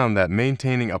 I've found that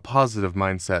maintaining a positive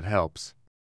mindset helps.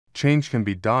 Change can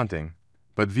be daunting,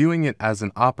 but viewing it as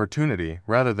an opportunity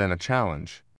rather than a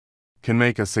challenge can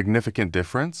make a significant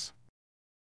difference.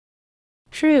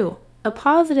 True, a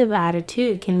positive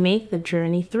attitude can make the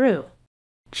journey through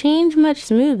change much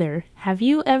smoother. Have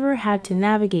you ever had to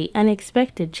navigate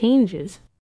unexpected changes?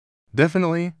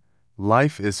 Definitely,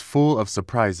 life is full of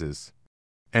surprises,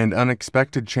 and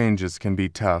unexpected changes can be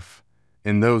tough.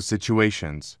 In those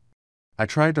situations, I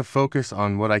try to focus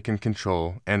on what I can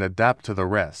control and adapt to the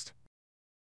rest.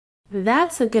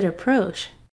 That's a good approach.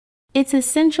 It's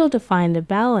essential to find a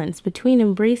balance between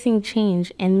embracing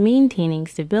change and maintaining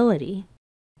stability.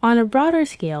 On a broader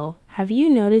scale, have you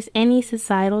noticed any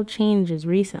societal changes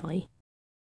recently?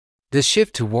 The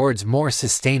shift towards more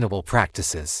sustainable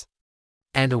practices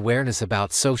and awareness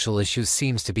about social issues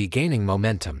seems to be gaining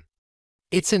momentum.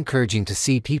 It's encouraging to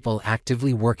see people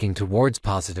actively working towards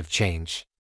positive change.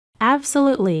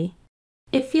 Absolutely.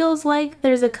 It feels like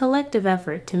there's a collective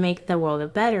effort to make the world a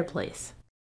better place.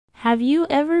 Have you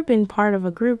ever been part of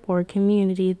a group or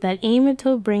community that aimed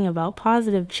to bring about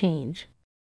positive change?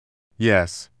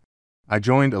 Yes, I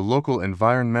joined a local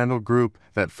environmental group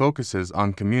that focuses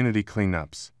on community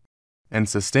cleanups and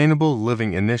sustainable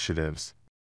living initiatives.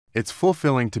 It's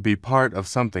fulfilling to be part of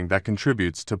something that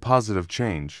contributes to positive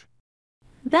change.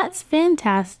 That's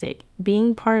fantastic.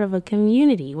 Being part of a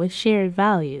community with shared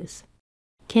values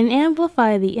can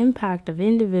amplify the impact of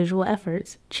individual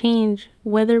efforts. Change,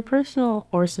 whether personal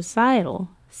or societal,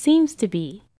 seems to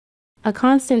be a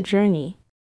constant journey.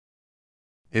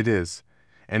 It is,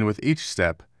 and with each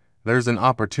step, there's an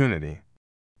opportunity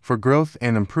for growth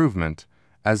and improvement.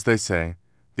 As they say,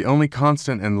 the only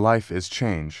constant in life is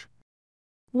change.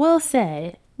 Well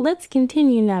said. Let's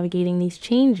continue navigating these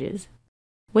changes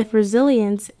with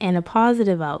resilience and a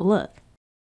positive outlook.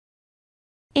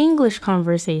 English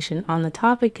conversation on the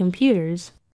topic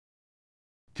computers.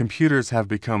 Computers have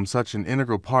become such an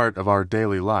integral part of our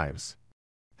daily lives,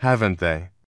 haven't they?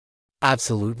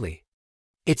 Absolutely.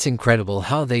 It's incredible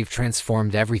how they've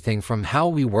transformed everything from how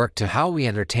we work to how we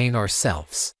entertain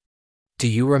ourselves. Do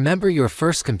you remember your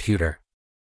first computer?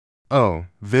 Oh,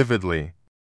 vividly.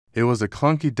 It was a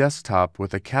clunky desktop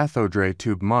with a cathode ray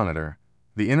tube monitor.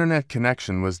 The internet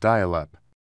connection was dial-up,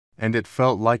 and it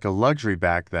felt like a luxury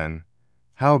back then.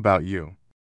 How about you?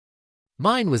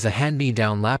 Mine was a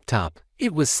hand-me-down laptop.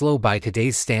 It was slow by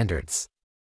today's standards.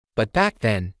 But back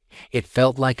then, it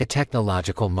felt like a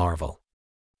technological marvel.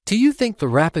 Do you think the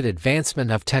rapid advancement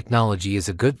of technology is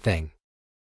a good thing?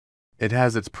 It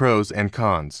has its pros and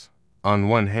cons. On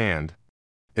one hand,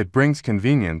 it brings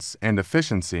convenience and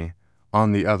efficiency.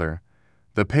 On the other,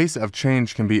 the pace of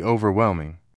change can be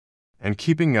overwhelming, and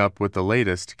keeping up with the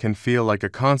latest can feel like a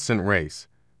constant race.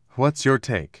 What's your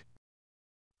take?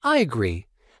 I agree.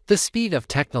 The speed of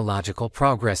technological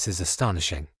progress is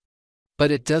astonishing.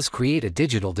 But it does create a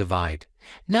digital divide.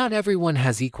 Not everyone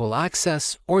has equal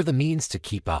access or the means to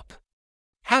keep up.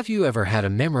 Have you ever had a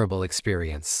memorable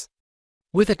experience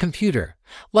with a computer,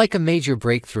 like a major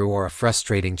breakthrough or a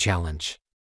frustrating challenge?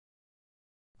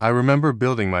 I remember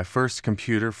building my first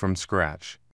computer from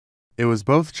scratch. It was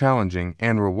both challenging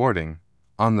and rewarding.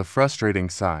 On the frustrating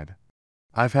side,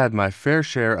 I've had my fair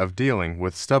share of dealing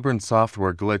with stubborn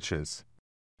software glitches.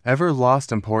 Ever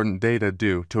lost important data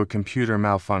due to a computer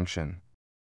malfunction?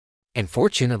 And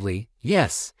fortunately,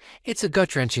 yes, it's a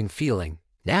gut-wrenching feeling.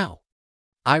 Now,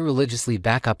 I religiously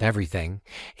back up everything.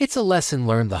 It's a lesson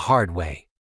learned the hard way.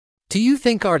 Do you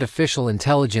think artificial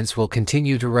intelligence will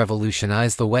continue to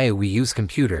revolutionize the way we use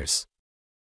computers?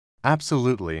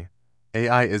 Absolutely.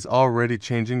 AI is already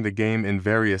changing the game in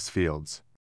various fields.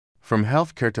 From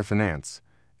healthcare to finance,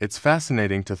 it's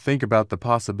fascinating to think about the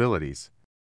possibilities.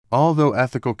 Although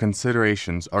ethical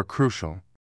considerations are crucial.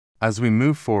 As we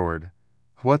move forward,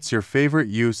 what's your favorite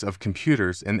use of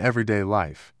computers in everyday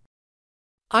life?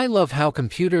 I love how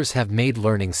computers have made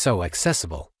learning so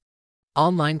accessible.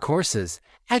 Online courses,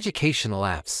 educational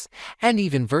apps, and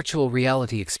even virtual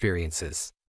reality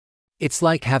experiences. It's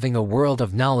like having a world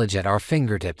of knowledge at our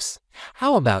fingertips.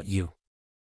 How about you?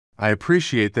 I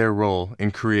appreciate their role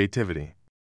in creativity,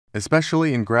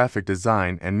 especially in graphic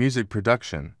design and music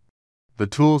production. The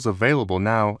tools available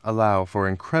now allow for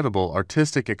incredible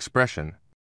artistic expression.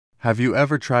 Have you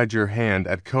ever tried your hand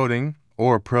at coding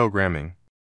or programming?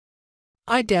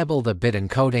 I dabbled a bit in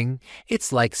coding.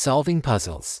 It's like solving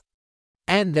puzzles.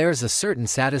 And there's a certain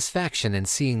satisfaction in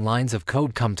seeing lines of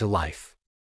code come to life.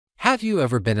 Have you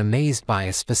ever been amazed by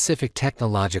a specific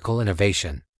technological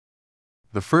innovation?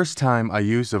 The first time I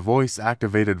used a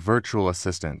voice-activated virtual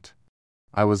assistant,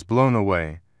 I was blown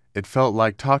away. It felt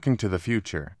like talking to the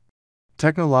future.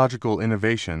 Technological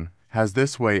innovation has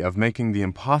this way of making the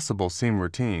impossible seem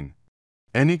routine.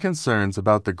 Any concerns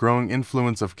about the growing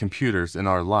influence of computers in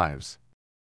our lives?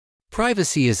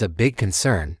 Privacy is a big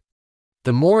concern.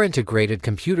 The more integrated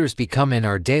computers become in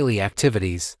our daily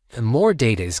activities, the more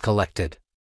data is collected.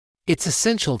 It's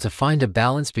essential to find a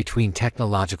balance between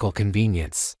technological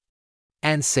convenience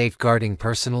and safeguarding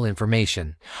personal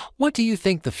information. What do you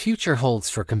think the future holds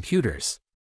for computers?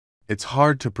 It's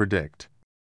hard to predict,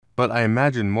 but I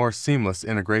imagine more seamless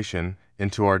integration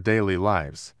into our daily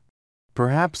lives.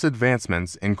 Perhaps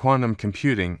advancements in quantum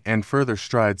computing and further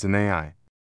strides in AI.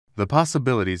 The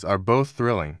possibilities are both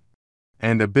thrilling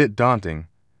and a bit daunting.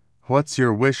 What's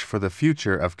your wish for the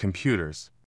future of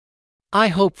computers? I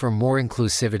hope for more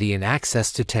inclusivity and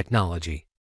access to technology,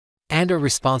 and a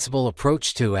responsible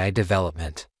approach to AI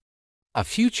development. A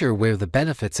future where the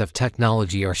benefits of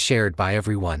technology are shared by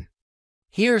everyone.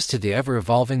 Here's to the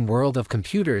ever-evolving world of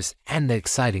computers and the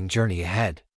exciting journey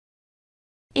ahead.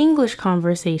 English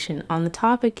conversation on the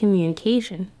topic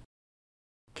communication.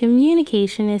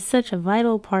 Communication is such a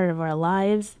vital part of our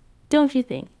lives, don't you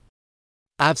think?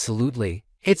 Absolutely,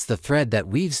 it's the thread that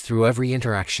weaves through every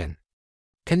interaction,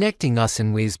 connecting us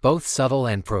in ways both subtle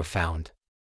and profound.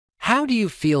 How do you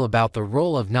feel about the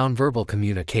role of nonverbal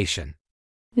communication?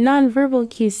 Nonverbal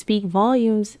cues speak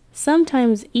volumes,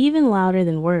 sometimes even louder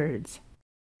than words.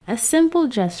 A simple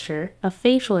gesture, a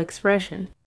facial expression,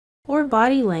 or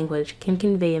body language can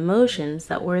convey emotions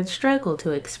that words struggle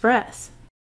to express.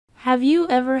 Have you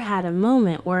ever had a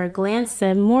moment where a glance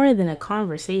said more than a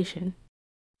conversation?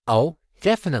 Oh,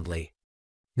 definitely.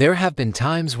 There have been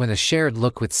times when a shared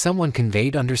look with someone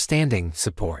conveyed understanding,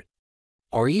 support,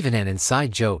 or even an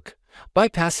inside joke,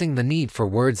 bypassing the need for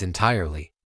words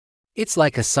entirely. It's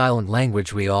like a silent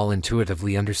language we all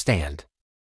intuitively understand.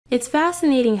 It's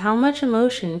fascinating how much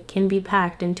emotion can be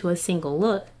packed into a single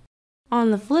look. On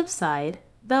the flip side,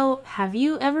 though, have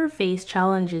you ever faced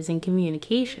challenges in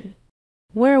communication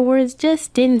where words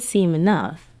just didn't seem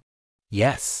enough?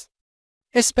 Yes.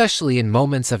 Especially in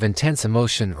moments of intense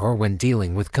emotion or when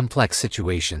dealing with complex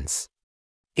situations.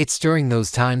 It's during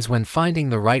those times when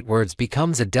finding the right words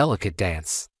becomes a delicate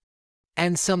dance.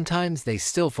 And sometimes they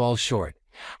still fall short.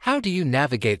 How do you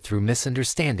navigate through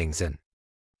misunderstandings in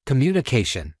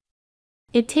communication?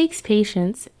 It takes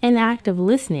patience and active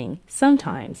listening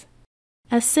sometimes.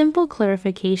 A simple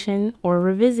clarification or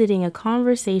revisiting a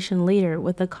conversation later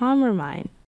with a calmer mind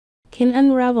can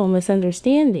unravel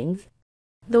misunderstandings.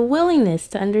 The willingness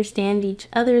to understand each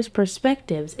other's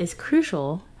perspectives is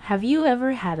crucial. Have you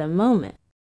ever had a moment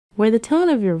where the tone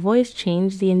of your voice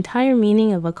changed the entire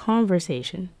meaning of a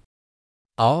conversation?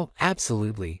 Oh,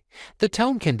 absolutely. The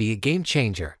tone can be a game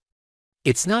changer.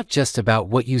 It's not just about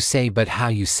what you say but how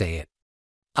you say it.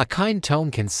 A kind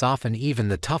tone can soften even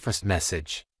the toughest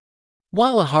message,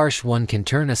 while a harsh one can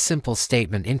turn a simple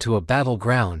statement into a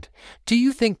battleground. Do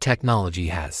you think technology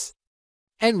has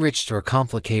enriched or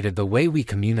complicated the way we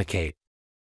communicate?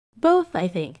 Both, I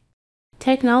think.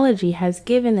 Technology has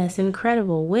given us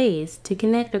incredible ways to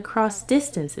connect across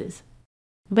distances,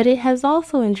 but it has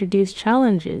also introduced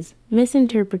challenges.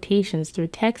 Misinterpretations through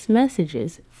text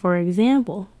messages, for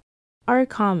example, are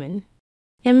common.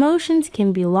 Emotions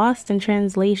can be lost in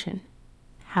translation.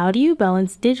 How do you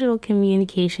balance digital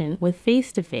communication with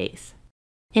face-to-face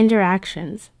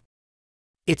interactions?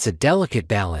 It's a delicate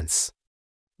balance.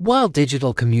 While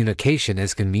digital communication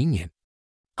is convenient,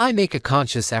 I make a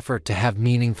conscious effort to have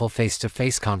meaningful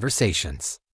face-to-face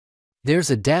conversations. There's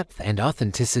a depth and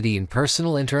authenticity in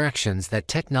personal interactions that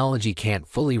technology can't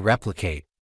fully replicate.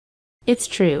 It's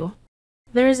true.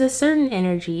 There is a certain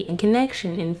energy and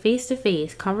connection in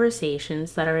face-to-face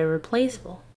conversations that are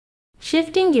irreplaceable.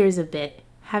 Shifting gears a bit,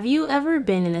 have you ever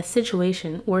been in a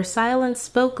situation where silence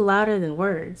spoke louder than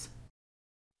words?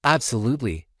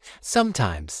 Absolutely.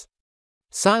 Sometimes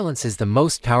silence is the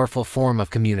most powerful form of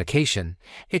communication.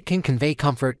 It can convey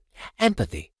comfort,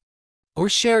 empathy, or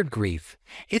shared grief.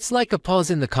 It's like a pause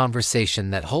in the conversation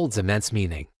that holds immense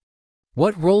meaning.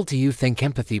 What role do you think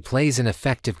empathy plays in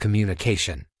effective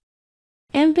communication?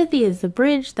 Empathy is the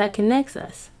bridge that connects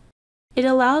us. It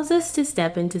allows us to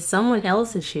step into someone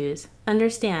else's shoes,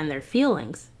 understand their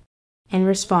feelings, and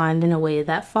respond in a way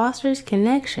that fosters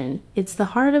connection. It's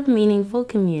the heart of meaningful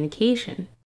communication.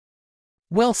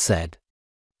 Well said.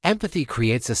 Empathy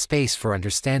creates a space for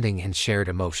understanding and shared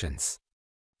emotions.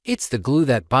 It's the glue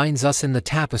that binds us in the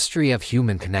tapestry of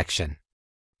human connection.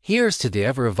 Here's to the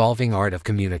ever-evolving art of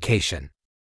communication,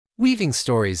 weaving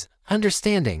stories,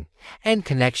 understanding, and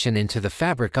connection into the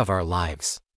fabric of our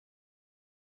lives.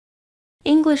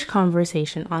 English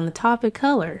conversation on the topic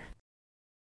color.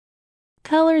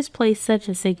 Colors play such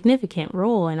a significant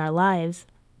role in our lives,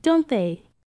 don't they?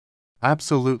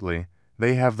 Absolutely,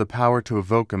 they have the power to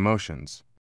evoke emotions,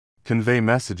 convey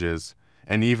messages,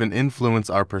 and even influence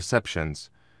our perceptions.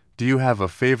 Do you have a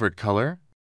favorite color?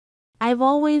 I've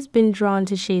always been drawn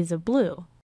to shades of blue.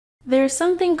 There's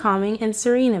something calming and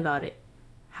serene about it.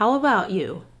 How about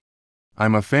you?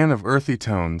 I'm a fan of earthy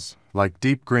tones, like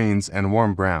deep greens and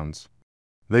warm browns.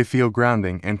 They feel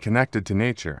grounding and connected to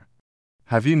nature.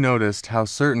 Have you noticed how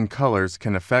certain colors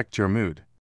can affect your mood?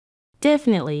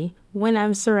 Definitely, when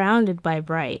I'm surrounded by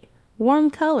bright, warm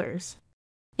colors.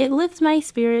 It lifts my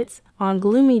spirits on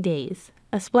gloomy days.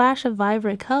 A splash of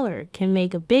vibrant color can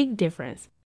make a big difference.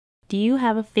 Do you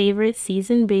have a favorite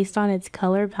season based on its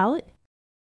color palette?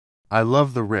 I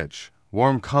love the rich,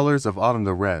 warm colors of autumn,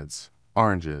 the reds,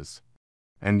 oranges,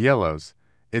 and yellows.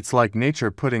 It's like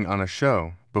nature putting on a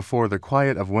show before the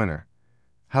quiet of winter.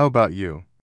 How about you?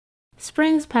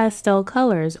 Spring's pastel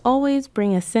colors always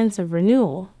bring a sense of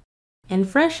renewal and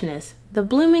freshness. The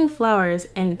blooming flowers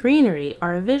and greenery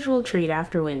are a visual treat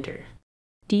after winter.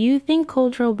 Do you think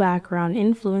cultural background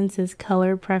influences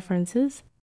color preferences?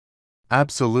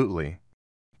 Absolutely.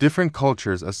 Different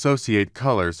cultures associate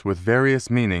colors with various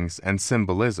meanings and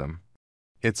symbolism.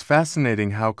 It's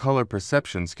fascinating how color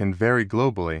perceptions can vary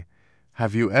globally.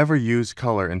 Have you ever used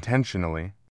color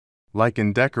intentionally, like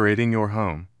in decorating your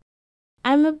home?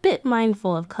 I'm a bit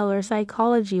mindful of color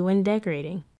psychology when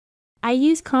decorating. I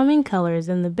use calming colors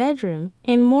in the bedroom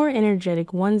and more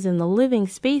energetic ones in the living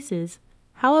spaces.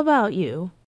 How about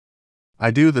you? I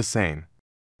do the same.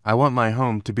 I want my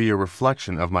home to be a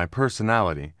reflection of my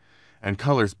personality, and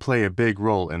colors play a big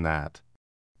role in that.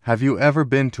 Have you ever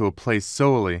been to a place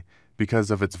solely because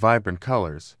of its vibrant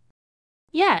colors?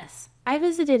 Yes, I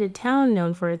visited a town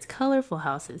known for its colorful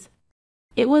houses.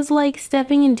 It was like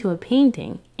stepping into a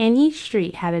painting, and each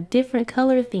street had a different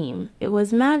color theme. It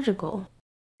was magical.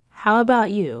 How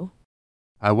about you?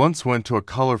 I once went to a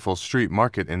colorful street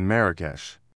market in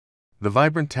Marrakesh. The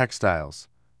vibrant textiles,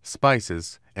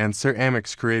 spices, and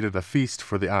ceramics created a feast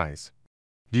for the eyes.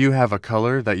 Do you have a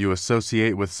color that you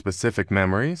associate with specific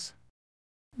memories?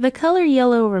 The color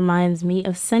yellow reminds me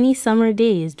of sunny summer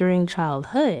days during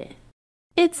childhood.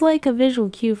 It's like a visual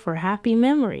cue for happy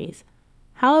memories.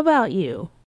 How about you?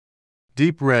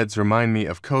 Deep reds remind me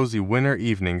of cozy winter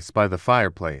evenings by the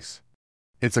fireplace.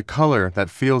 It's a color that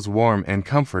feels warm and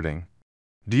comforting.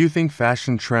 Do you think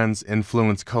fashion trends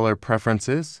influence color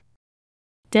preferences?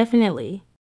 Definitely.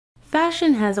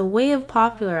 Fashion has a way of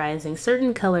popularizing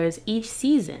certain colors each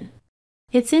season.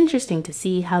 It's interesting to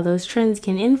see how those trends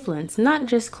can influence not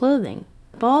just clothing,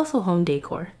 but also home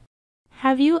decor.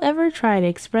 Have you ever tried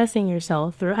expressing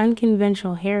yourself through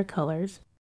unconventional hair colors?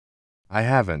 I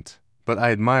haven't, but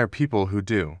I admire people who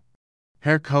do.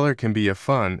 Hair color can be a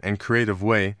fun and creative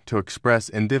way to express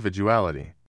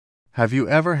individuality. Have you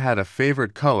ever had a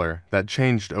favorite color that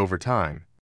changed over time?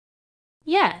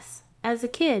 Yes, as a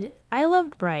kid, I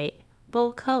loved bright,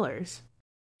 bold colors.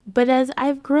 But as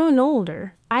I've grown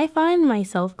older, I find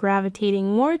myself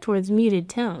gravitating more towards muted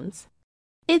tones.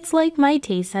 It's like my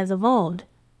taste has evolved.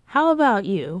 How about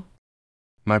you?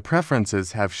 My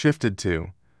preferences have shifted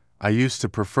too. I used to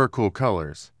prefer cool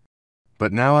colors,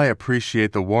 but now I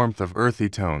appreciate the warmth of earthy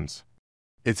tones.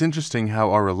 It's interesting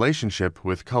how our relationship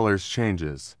with colors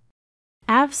changes.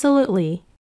 Absolutely.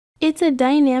 It's a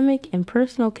dynamic and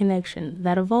personal connection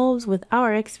that evolves with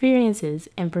our experiences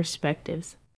and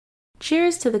perspectives.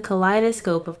 Cheers to the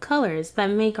kaleidoscope of colors that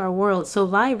make our world so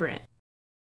vibrant.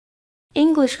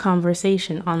 English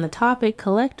conversation on the topic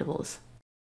collectibles.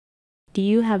 Do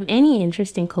you have any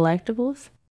interest in collectibles?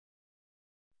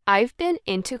 I've been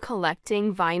into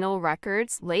collecting vinyl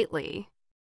records lately.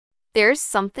 There's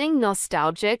something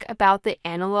nostalgic about the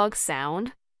analog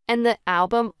sound, and the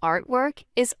album artwork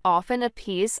is often a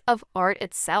piece of art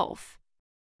itself.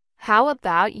 How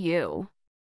about you?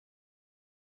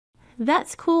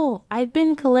 That's cool. I've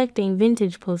been collecting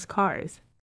vintage postcards.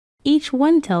 Each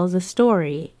one tells a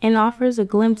story and offers a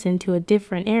glimpse into a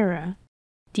different era.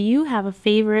 Do you have a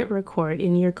favorite record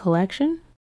in your collection?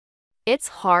 It's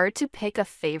hard to pick a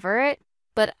favorite,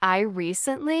 but I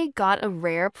recently got a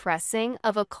rare pressing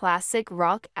of a classic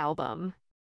rock album.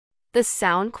 The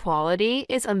sound quality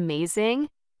is amazing,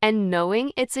 and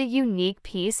knowing it's a unique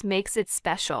piece makes it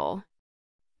special.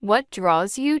 What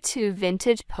draws you to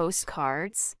vintage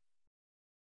postcards?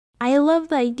 I love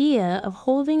the idea of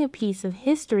holding a piece of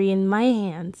history in my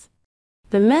hands.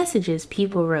 The messages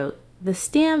people wrote, the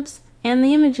stamps, and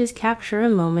the images capture a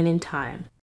moment in time.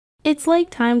 It's like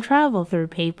time travel through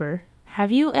paper.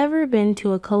 Have you ever been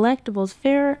to a collectibles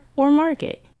fair or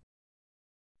market?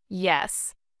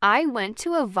 Yes, I went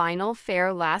to a vinyl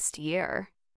fair last year.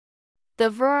 The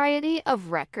variety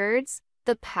of records,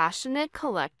 the passionate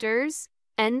collectors,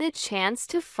 and the chance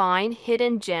to find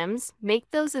hidden gems make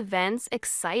those events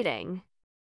exciting.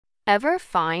 Ever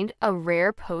find a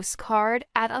rare postcard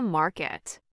at a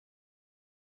market?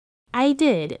 I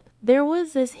did. There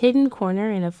was this hidden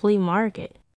corner in a flea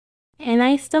market, and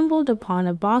I stumbled upon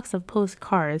a box of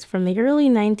postcards from the early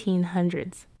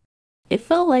 1900s. It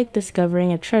felt like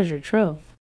discovering a treasure trove.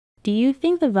 Do you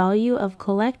think the value of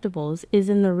collectibles is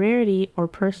in the rarity or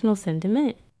personal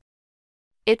sentiment?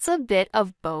 It's a bit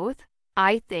of both,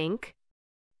 I think.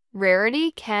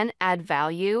 Rarity can add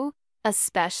value,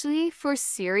 especially for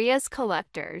serious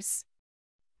collectors.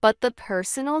 But the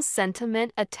personal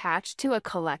sentiment attached to a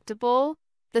collectible,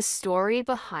 the story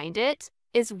behind it,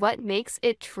 is what makes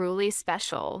it truly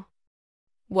special.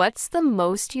 What's the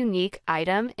most unique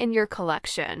item in your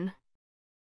collection?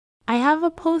 I have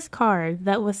a postcard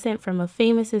that was sent from a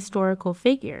famous historical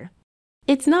figure.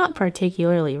 It's not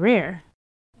particularly rare,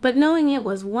 but knowing it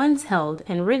was once held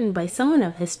and written by someone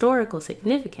of historical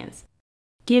significance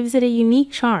gives it a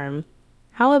unique charm.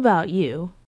 How about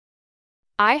you?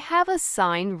 I have a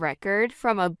signed record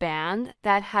from a band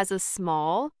that has a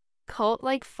small,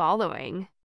 cult-like following.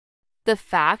 The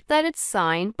fact that it's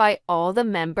signed by all the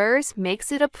members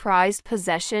makes it a prized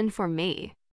possession for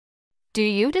me. Do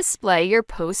you display your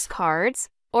postcards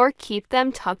or keep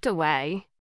them tucked away?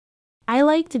 I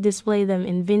like to display them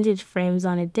in vintage frames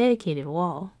on a dedicated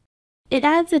wall. It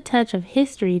adds a touch of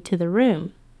history to the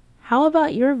room. How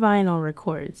about your vinyl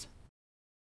records?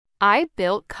 I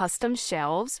built custom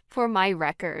shelves for my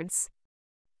records.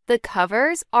 The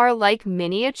covers are like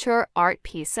miniature art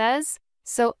pieces,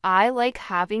 so I like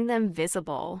having them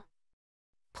visible.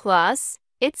 Plus,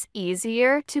 it's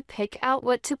easier to pick out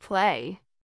what to play.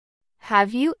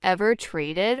 Have you ever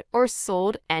traded or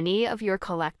sold any of your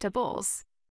collectibles?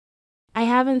 I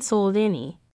haven't sold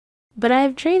any, but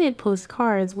I've traded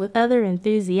postcards with other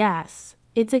enthusiasts.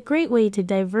 It's a great way to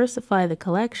diversify the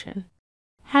collection.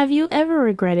 Have you ever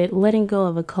regretted letting go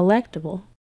of a collectible?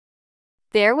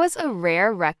 There was a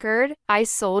rare record I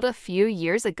sold a few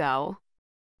years ago.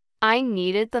 I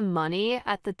needed the money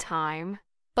at the time,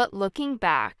 but looking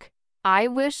back, I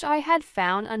wish I had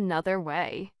found another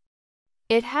way.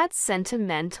 It had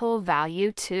sentimental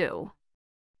value too.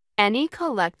 Any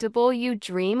collectible you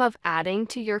dream of adding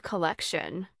to your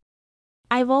collection?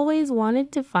 I've always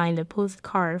wanted to find a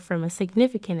postcard from a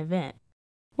significant event,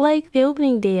 like the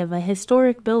opening day of a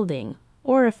historic building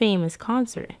or a famous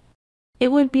concert. It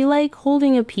would be like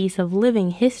holding a piece of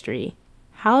living history.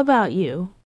 How about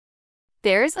you?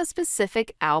 There's a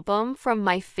specific album from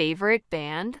my favorite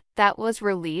band that was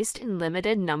released in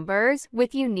limited numbers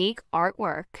with unique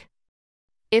artwork.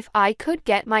 If I could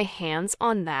get my hands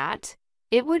on that,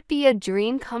 it would be a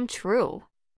dream come true.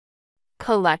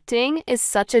 Collecting is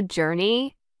such a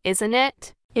journey, isn't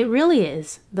it? It really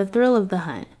is the thrill of the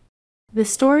hunt, the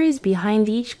stories behind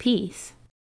each piece,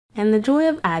 and the joy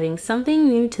of adding something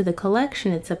new to the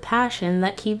collection. It's a passion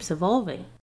that keeps evolving.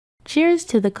 Cheers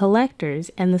to the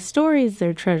collectors and the stories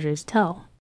their treasures tell.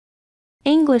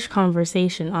 English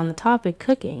conversation on the topic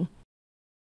cooking.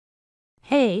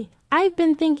 Hey, I've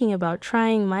been thinking about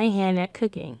trying my hand at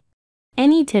cooking.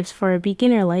 Any tips for a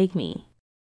beginner like me?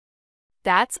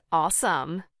 That's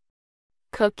awesome.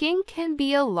 Cooking can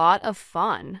be a lot of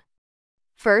fun.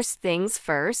 First things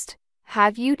first,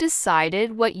 have you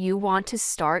decided what you want to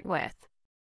start with?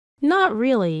 Not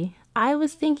really. I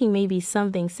was thinking maybe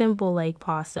something simple like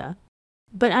pasta,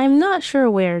 but I'm not sure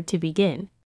where to begin.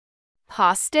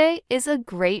 Pasta is a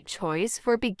great choice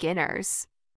for beginners.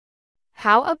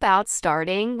 How about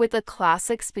starting with a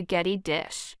classic spaghetti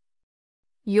dish?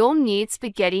 You'll need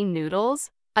spaghetti noodles,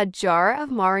 a jar of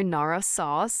marinara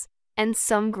sauce, and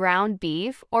some ground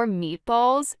beef or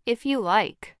meatballs if you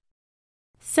like.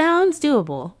 Sounds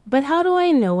doable, but how do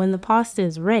I know when the pasta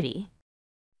is ready?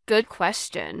 Good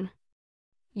question.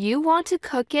 You want to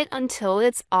cook it until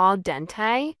it's al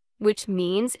dente, which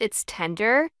means it's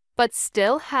tender but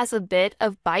still has a bit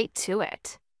of bite to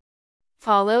it.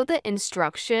 Follow the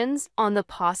instructions on the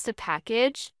pasta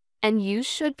package and you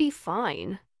should be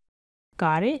fine.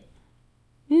 Got it?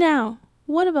 Now,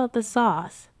 what about the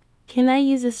sauce? Can I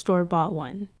use a store-bought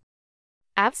one?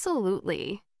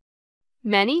 Absolutely.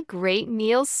 Many great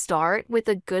meals start with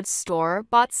a good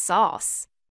store-bought sauce.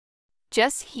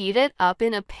 Just heat it up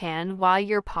in a pan while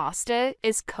your pasta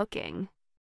is cooking.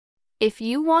 If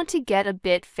you want to get a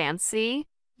bit fancy,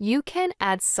 you can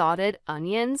add sauteed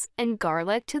onions and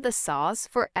garlic to the sauce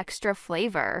for extra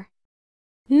flavor.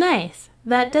 Nice!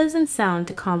 That doesn't sound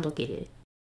too complicated.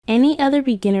 Any other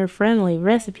beginner-friendly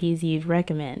recipes you'd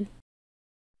recommend?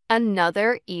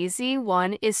 Another easy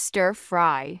one is stir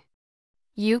fry.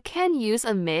 You can use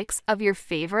a mix of your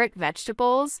favorite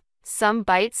vegetables, some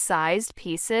bite-sized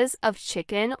pieces of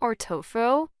chicken or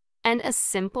tofu, and a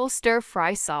simple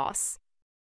stir-fry sauce.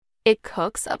 It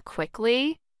cooks up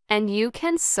quickly, and you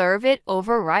can serve it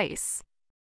over rice.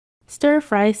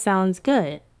 Stir-fry sounds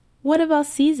good. What about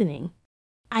seasoning?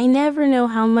 I never know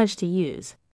how much to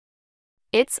use.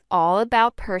 It's all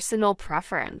about personal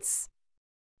preference.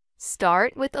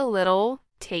 Start with a little,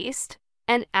 taste,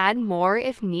 and add more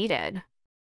if needed.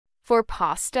 For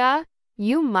pasta,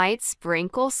 you might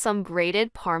sprinkle some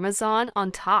grated Parmesan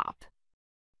on top.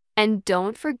 And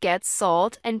don't forget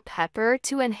salt and pepper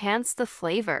to enhance the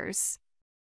flavors.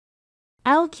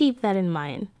 I'll keep that in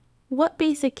mind. What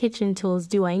basic kitchen tools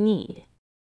do I need?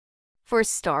 For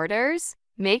starters,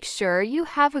 make sure you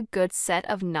have a good set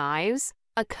of knives,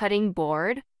 a cutting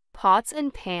board, pots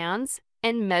and pans,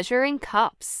 and measuring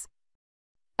cups.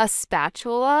 A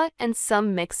spatula and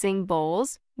some mixing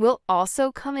bowls will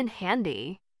also come in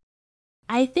handy.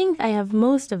 I think I have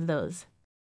most of those.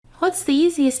 What's the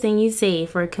easiest thing you say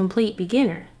for a complete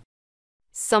beginner?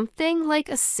 Something like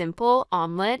a simple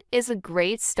omelet is a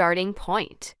great starting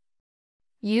point.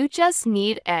 You just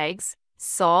need eggs,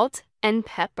 salt, and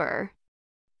pepper.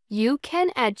 You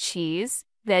can add cheese,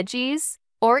 veggies,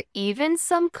 or even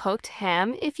some cooked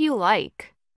ham if you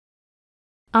like.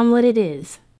 Omelette it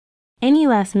is. Any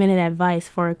last-minute advice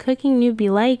for a cooking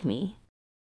newbie like me?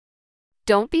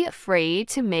 Don't be afraid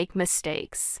to make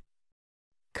mistakes.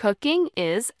 Cooking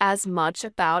is as much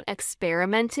about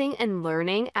experimenting and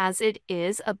learning as it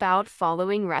is about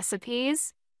following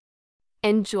recipes.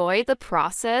 Enjoy the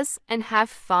process and have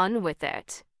fun with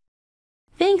it.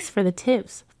 Thanks for the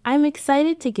tips. I'm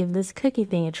excited to give this cookie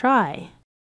thing a try.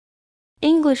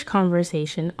 English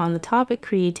conversation on the topic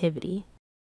creativity.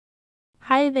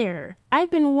 Hi there.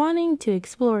 I've been wanting to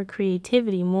explore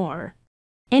creativity more.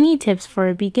 Any tips for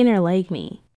a beginner like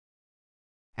me?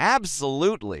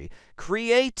 Absolutely.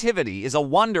 Creativity is a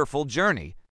wonderful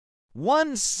journey.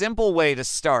 One simple way to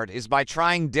start is by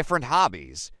trying different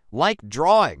hobbies, like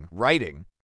drawing, writing,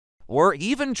 or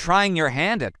even trying your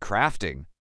hand at crafting.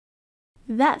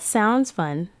 That sounds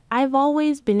fun. I've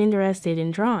always been interested in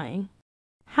drawing.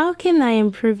 How can I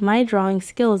improve my drawing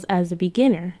skills as a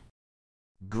beginner?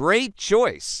 Great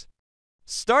choice.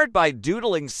 Start by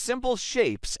doodling simple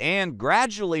shapes and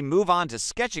gradually move on to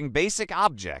sketching basic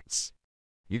objects.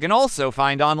 You can also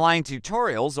find online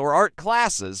tutorials or art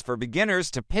classes for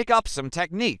beginners to pick up some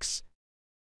techniques.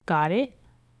 Got it?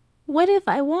 What if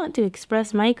I want to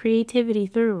express my creativity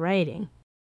through writing?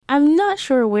 I'm not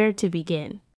sure where to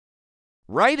begin.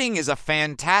 Writing is a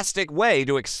fantastic way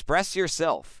to express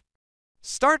yourself.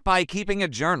 Start by keeping a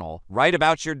journal, write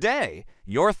about your day,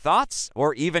 your thoughts,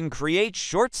 or even create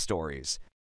short stories.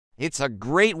 It's a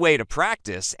great way to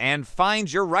practice and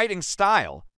find your writing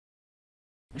style.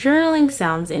 Journaling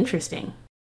sounds interesting.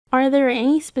 Are there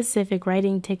any specific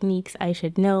writing techniques I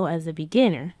should know as a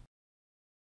beginner?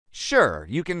 Sure,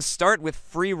 you can start with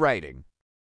free writing.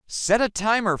 Set a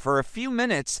timer for a few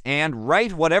minutes and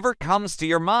write whatever comes to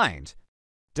your mind.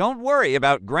 Don't worry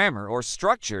about grammar or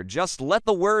structure, just let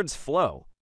the words flow.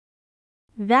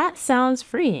 That sounds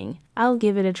freeing. I'll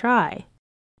give it a try.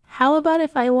 How about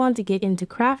if I want to get into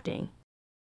crafting?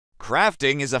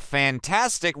 Crafting is a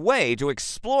fantastic way to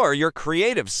explore your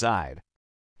creative side.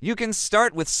 You can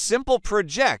start with simple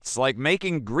projects like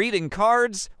making greeting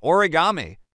cards,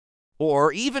 origami,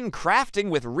 or even crafting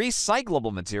with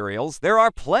recyclable materials. There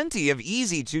are plenty of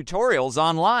easy tutorials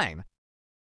online.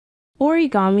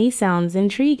 Origami sounds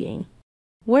intriguing.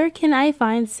 Where can I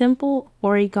find simple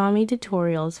origami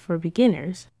tutorials for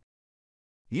beginners?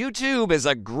 YouTube is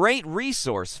a great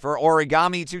resource for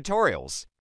origami tutorials.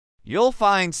 You'll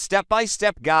find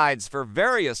step-by-step guides for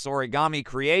various origami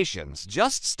creations.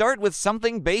 Just start with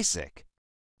something basic,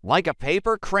 like a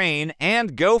paper crane,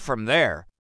 and go from there.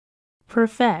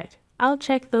 Perfect. I'll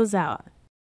check those out.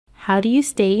 How do you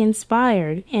stay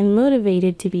inspired and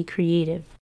motivated to be creative?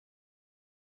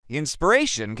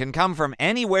 Inspiration can come from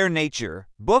anywhere: nature,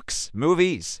 books,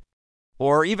 movies,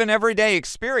 or even everyday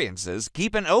experiences.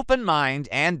 Keep an open mind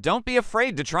and don't be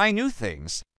afraid to try new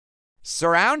things.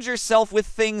 Surround yourself with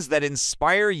things that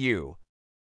inspire you.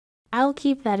 I'll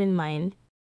keep that in mind.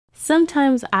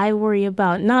 Sometimes I worry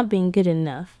about not being good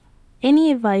enough.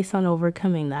 Any advice on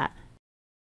overcoming that?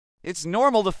 It's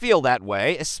normal to feel that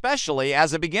way, especially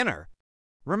as a beginner.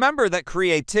 Remember that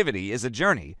creativity is a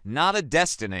journey, not a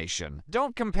destination.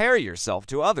 Don't compare yourself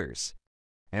to others.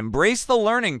 Embrace the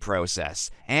learning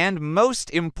process, and most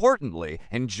importantly,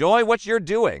 enjoy what you're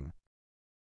doing.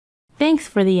 Thanks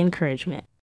for the encouragement.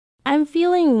 I'm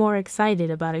feeling more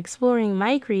excited about exploring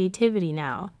my creativity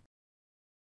now.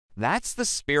 That's the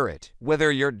spirit.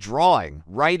 Whether you're drawing,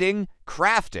 writing,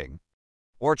 crafting,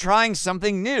 or trying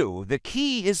something new, the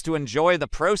key is to enjoy the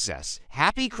process.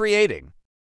 Happy creating.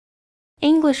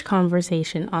 English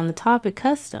conversation on the topic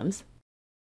customs.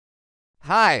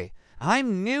 Hi,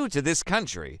 I'm new to this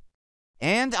country,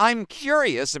 and I'm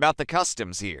curious about the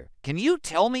customs here. Can you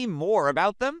tell me more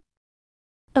about them?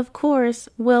 Of course,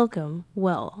 welcome.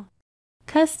 Well,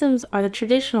 customs are the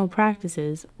traditional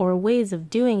practices or ways of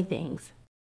doing things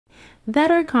that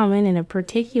are common in a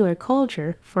particular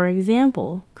culture. For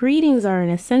example, greetings are an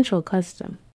essential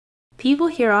custom. People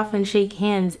here often shake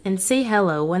hands and say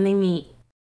hello when they meet.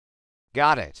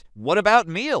 Got it. What about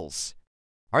meals?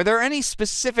 Are there any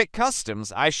specific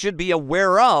customs I should be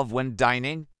aware of when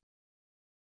dining?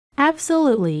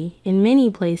 Absolutely, in many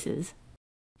places.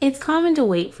 It's common to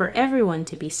wait for everyone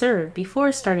to be served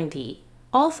before starting to eat.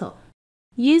 Also,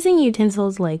 using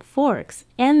utensils like forks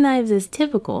and knives is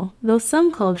typical, though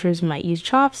some cultures might use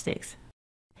chopsticks.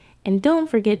 And don't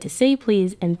forget to say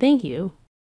please and thank you.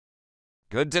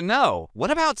 Good to know.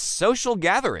 What about social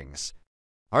gatherings?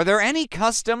 Are there any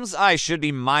customs I should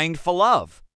be mindful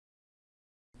of?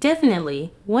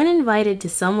 Definitely, when invited to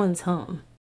someone's home,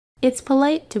 it's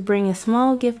polite to bring a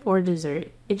small gift or dessert.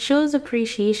 It shows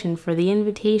appreciation for the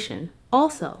invitation.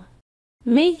 Also,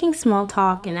 making small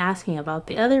talk and asking about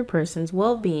the other person's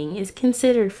well-being is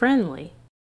considered friendly.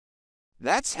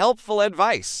 That's helpful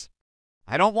advice.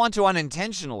 I don't want to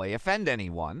unintentionally offend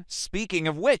anyone. Speaking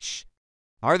of which,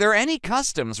 are there any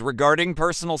customs regarding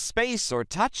personal space or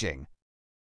touching?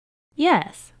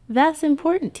 Yes, that's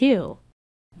important too.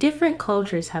 Different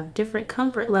cultures have different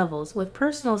comfort levels with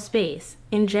personal space.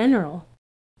 In general,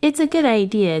 it's a good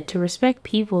idea to respect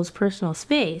people's personal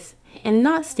space and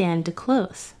not stand too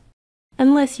close,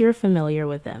 unless you're familiar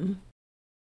with them.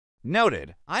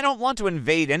 Noted. I don't want to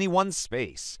invade anyone's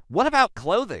space. What about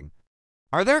clothing?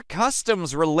 Are there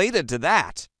customs related to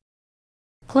that?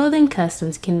 Clothing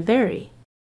customs can vary,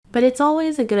 but it's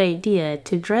always a good idea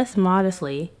to dress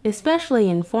modestly, especially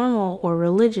in formal or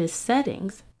religious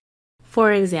settings.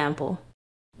 For example,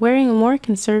 wearing more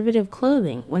conservative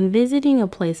clothing when visiting a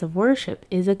place of worship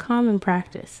is a common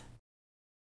practice.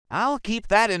 I'll keep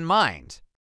that in mind.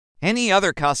 Any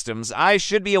other customs I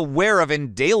should be aware of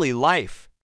in daily life?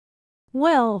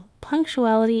 Well,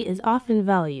 punctuality is often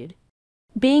valued.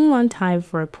 Being on time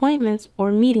for appointments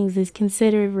or meetings is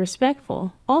considered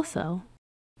respectful, also.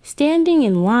 Standing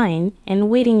in line and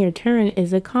waiting your turn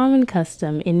is a common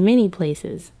custom in many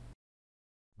places.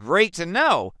 Great to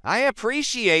know. I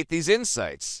appreciate these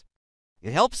insights.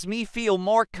 It helps me feel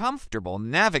more comfortable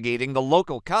navigating the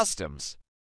local customs.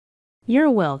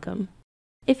 You're welcome.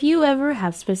 If you ever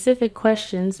have specific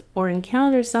questions or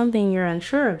encounter something you're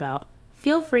unsure about,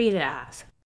 feel free to ask.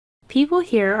 People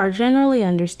here are generally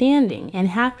understanding and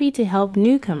happy to help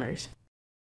newcomers.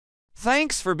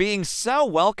 Thanks for being so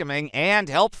welcoming and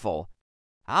helpful.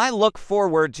 I look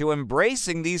forward to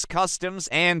embracing these customs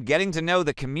and getting to know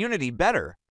the community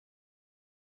better.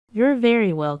 You're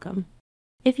very welcome.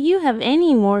 If you have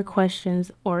any more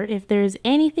questions or if there's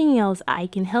anything else I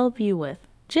can help you with,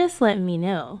 just let me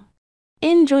know.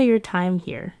 Enjoy your time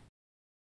here.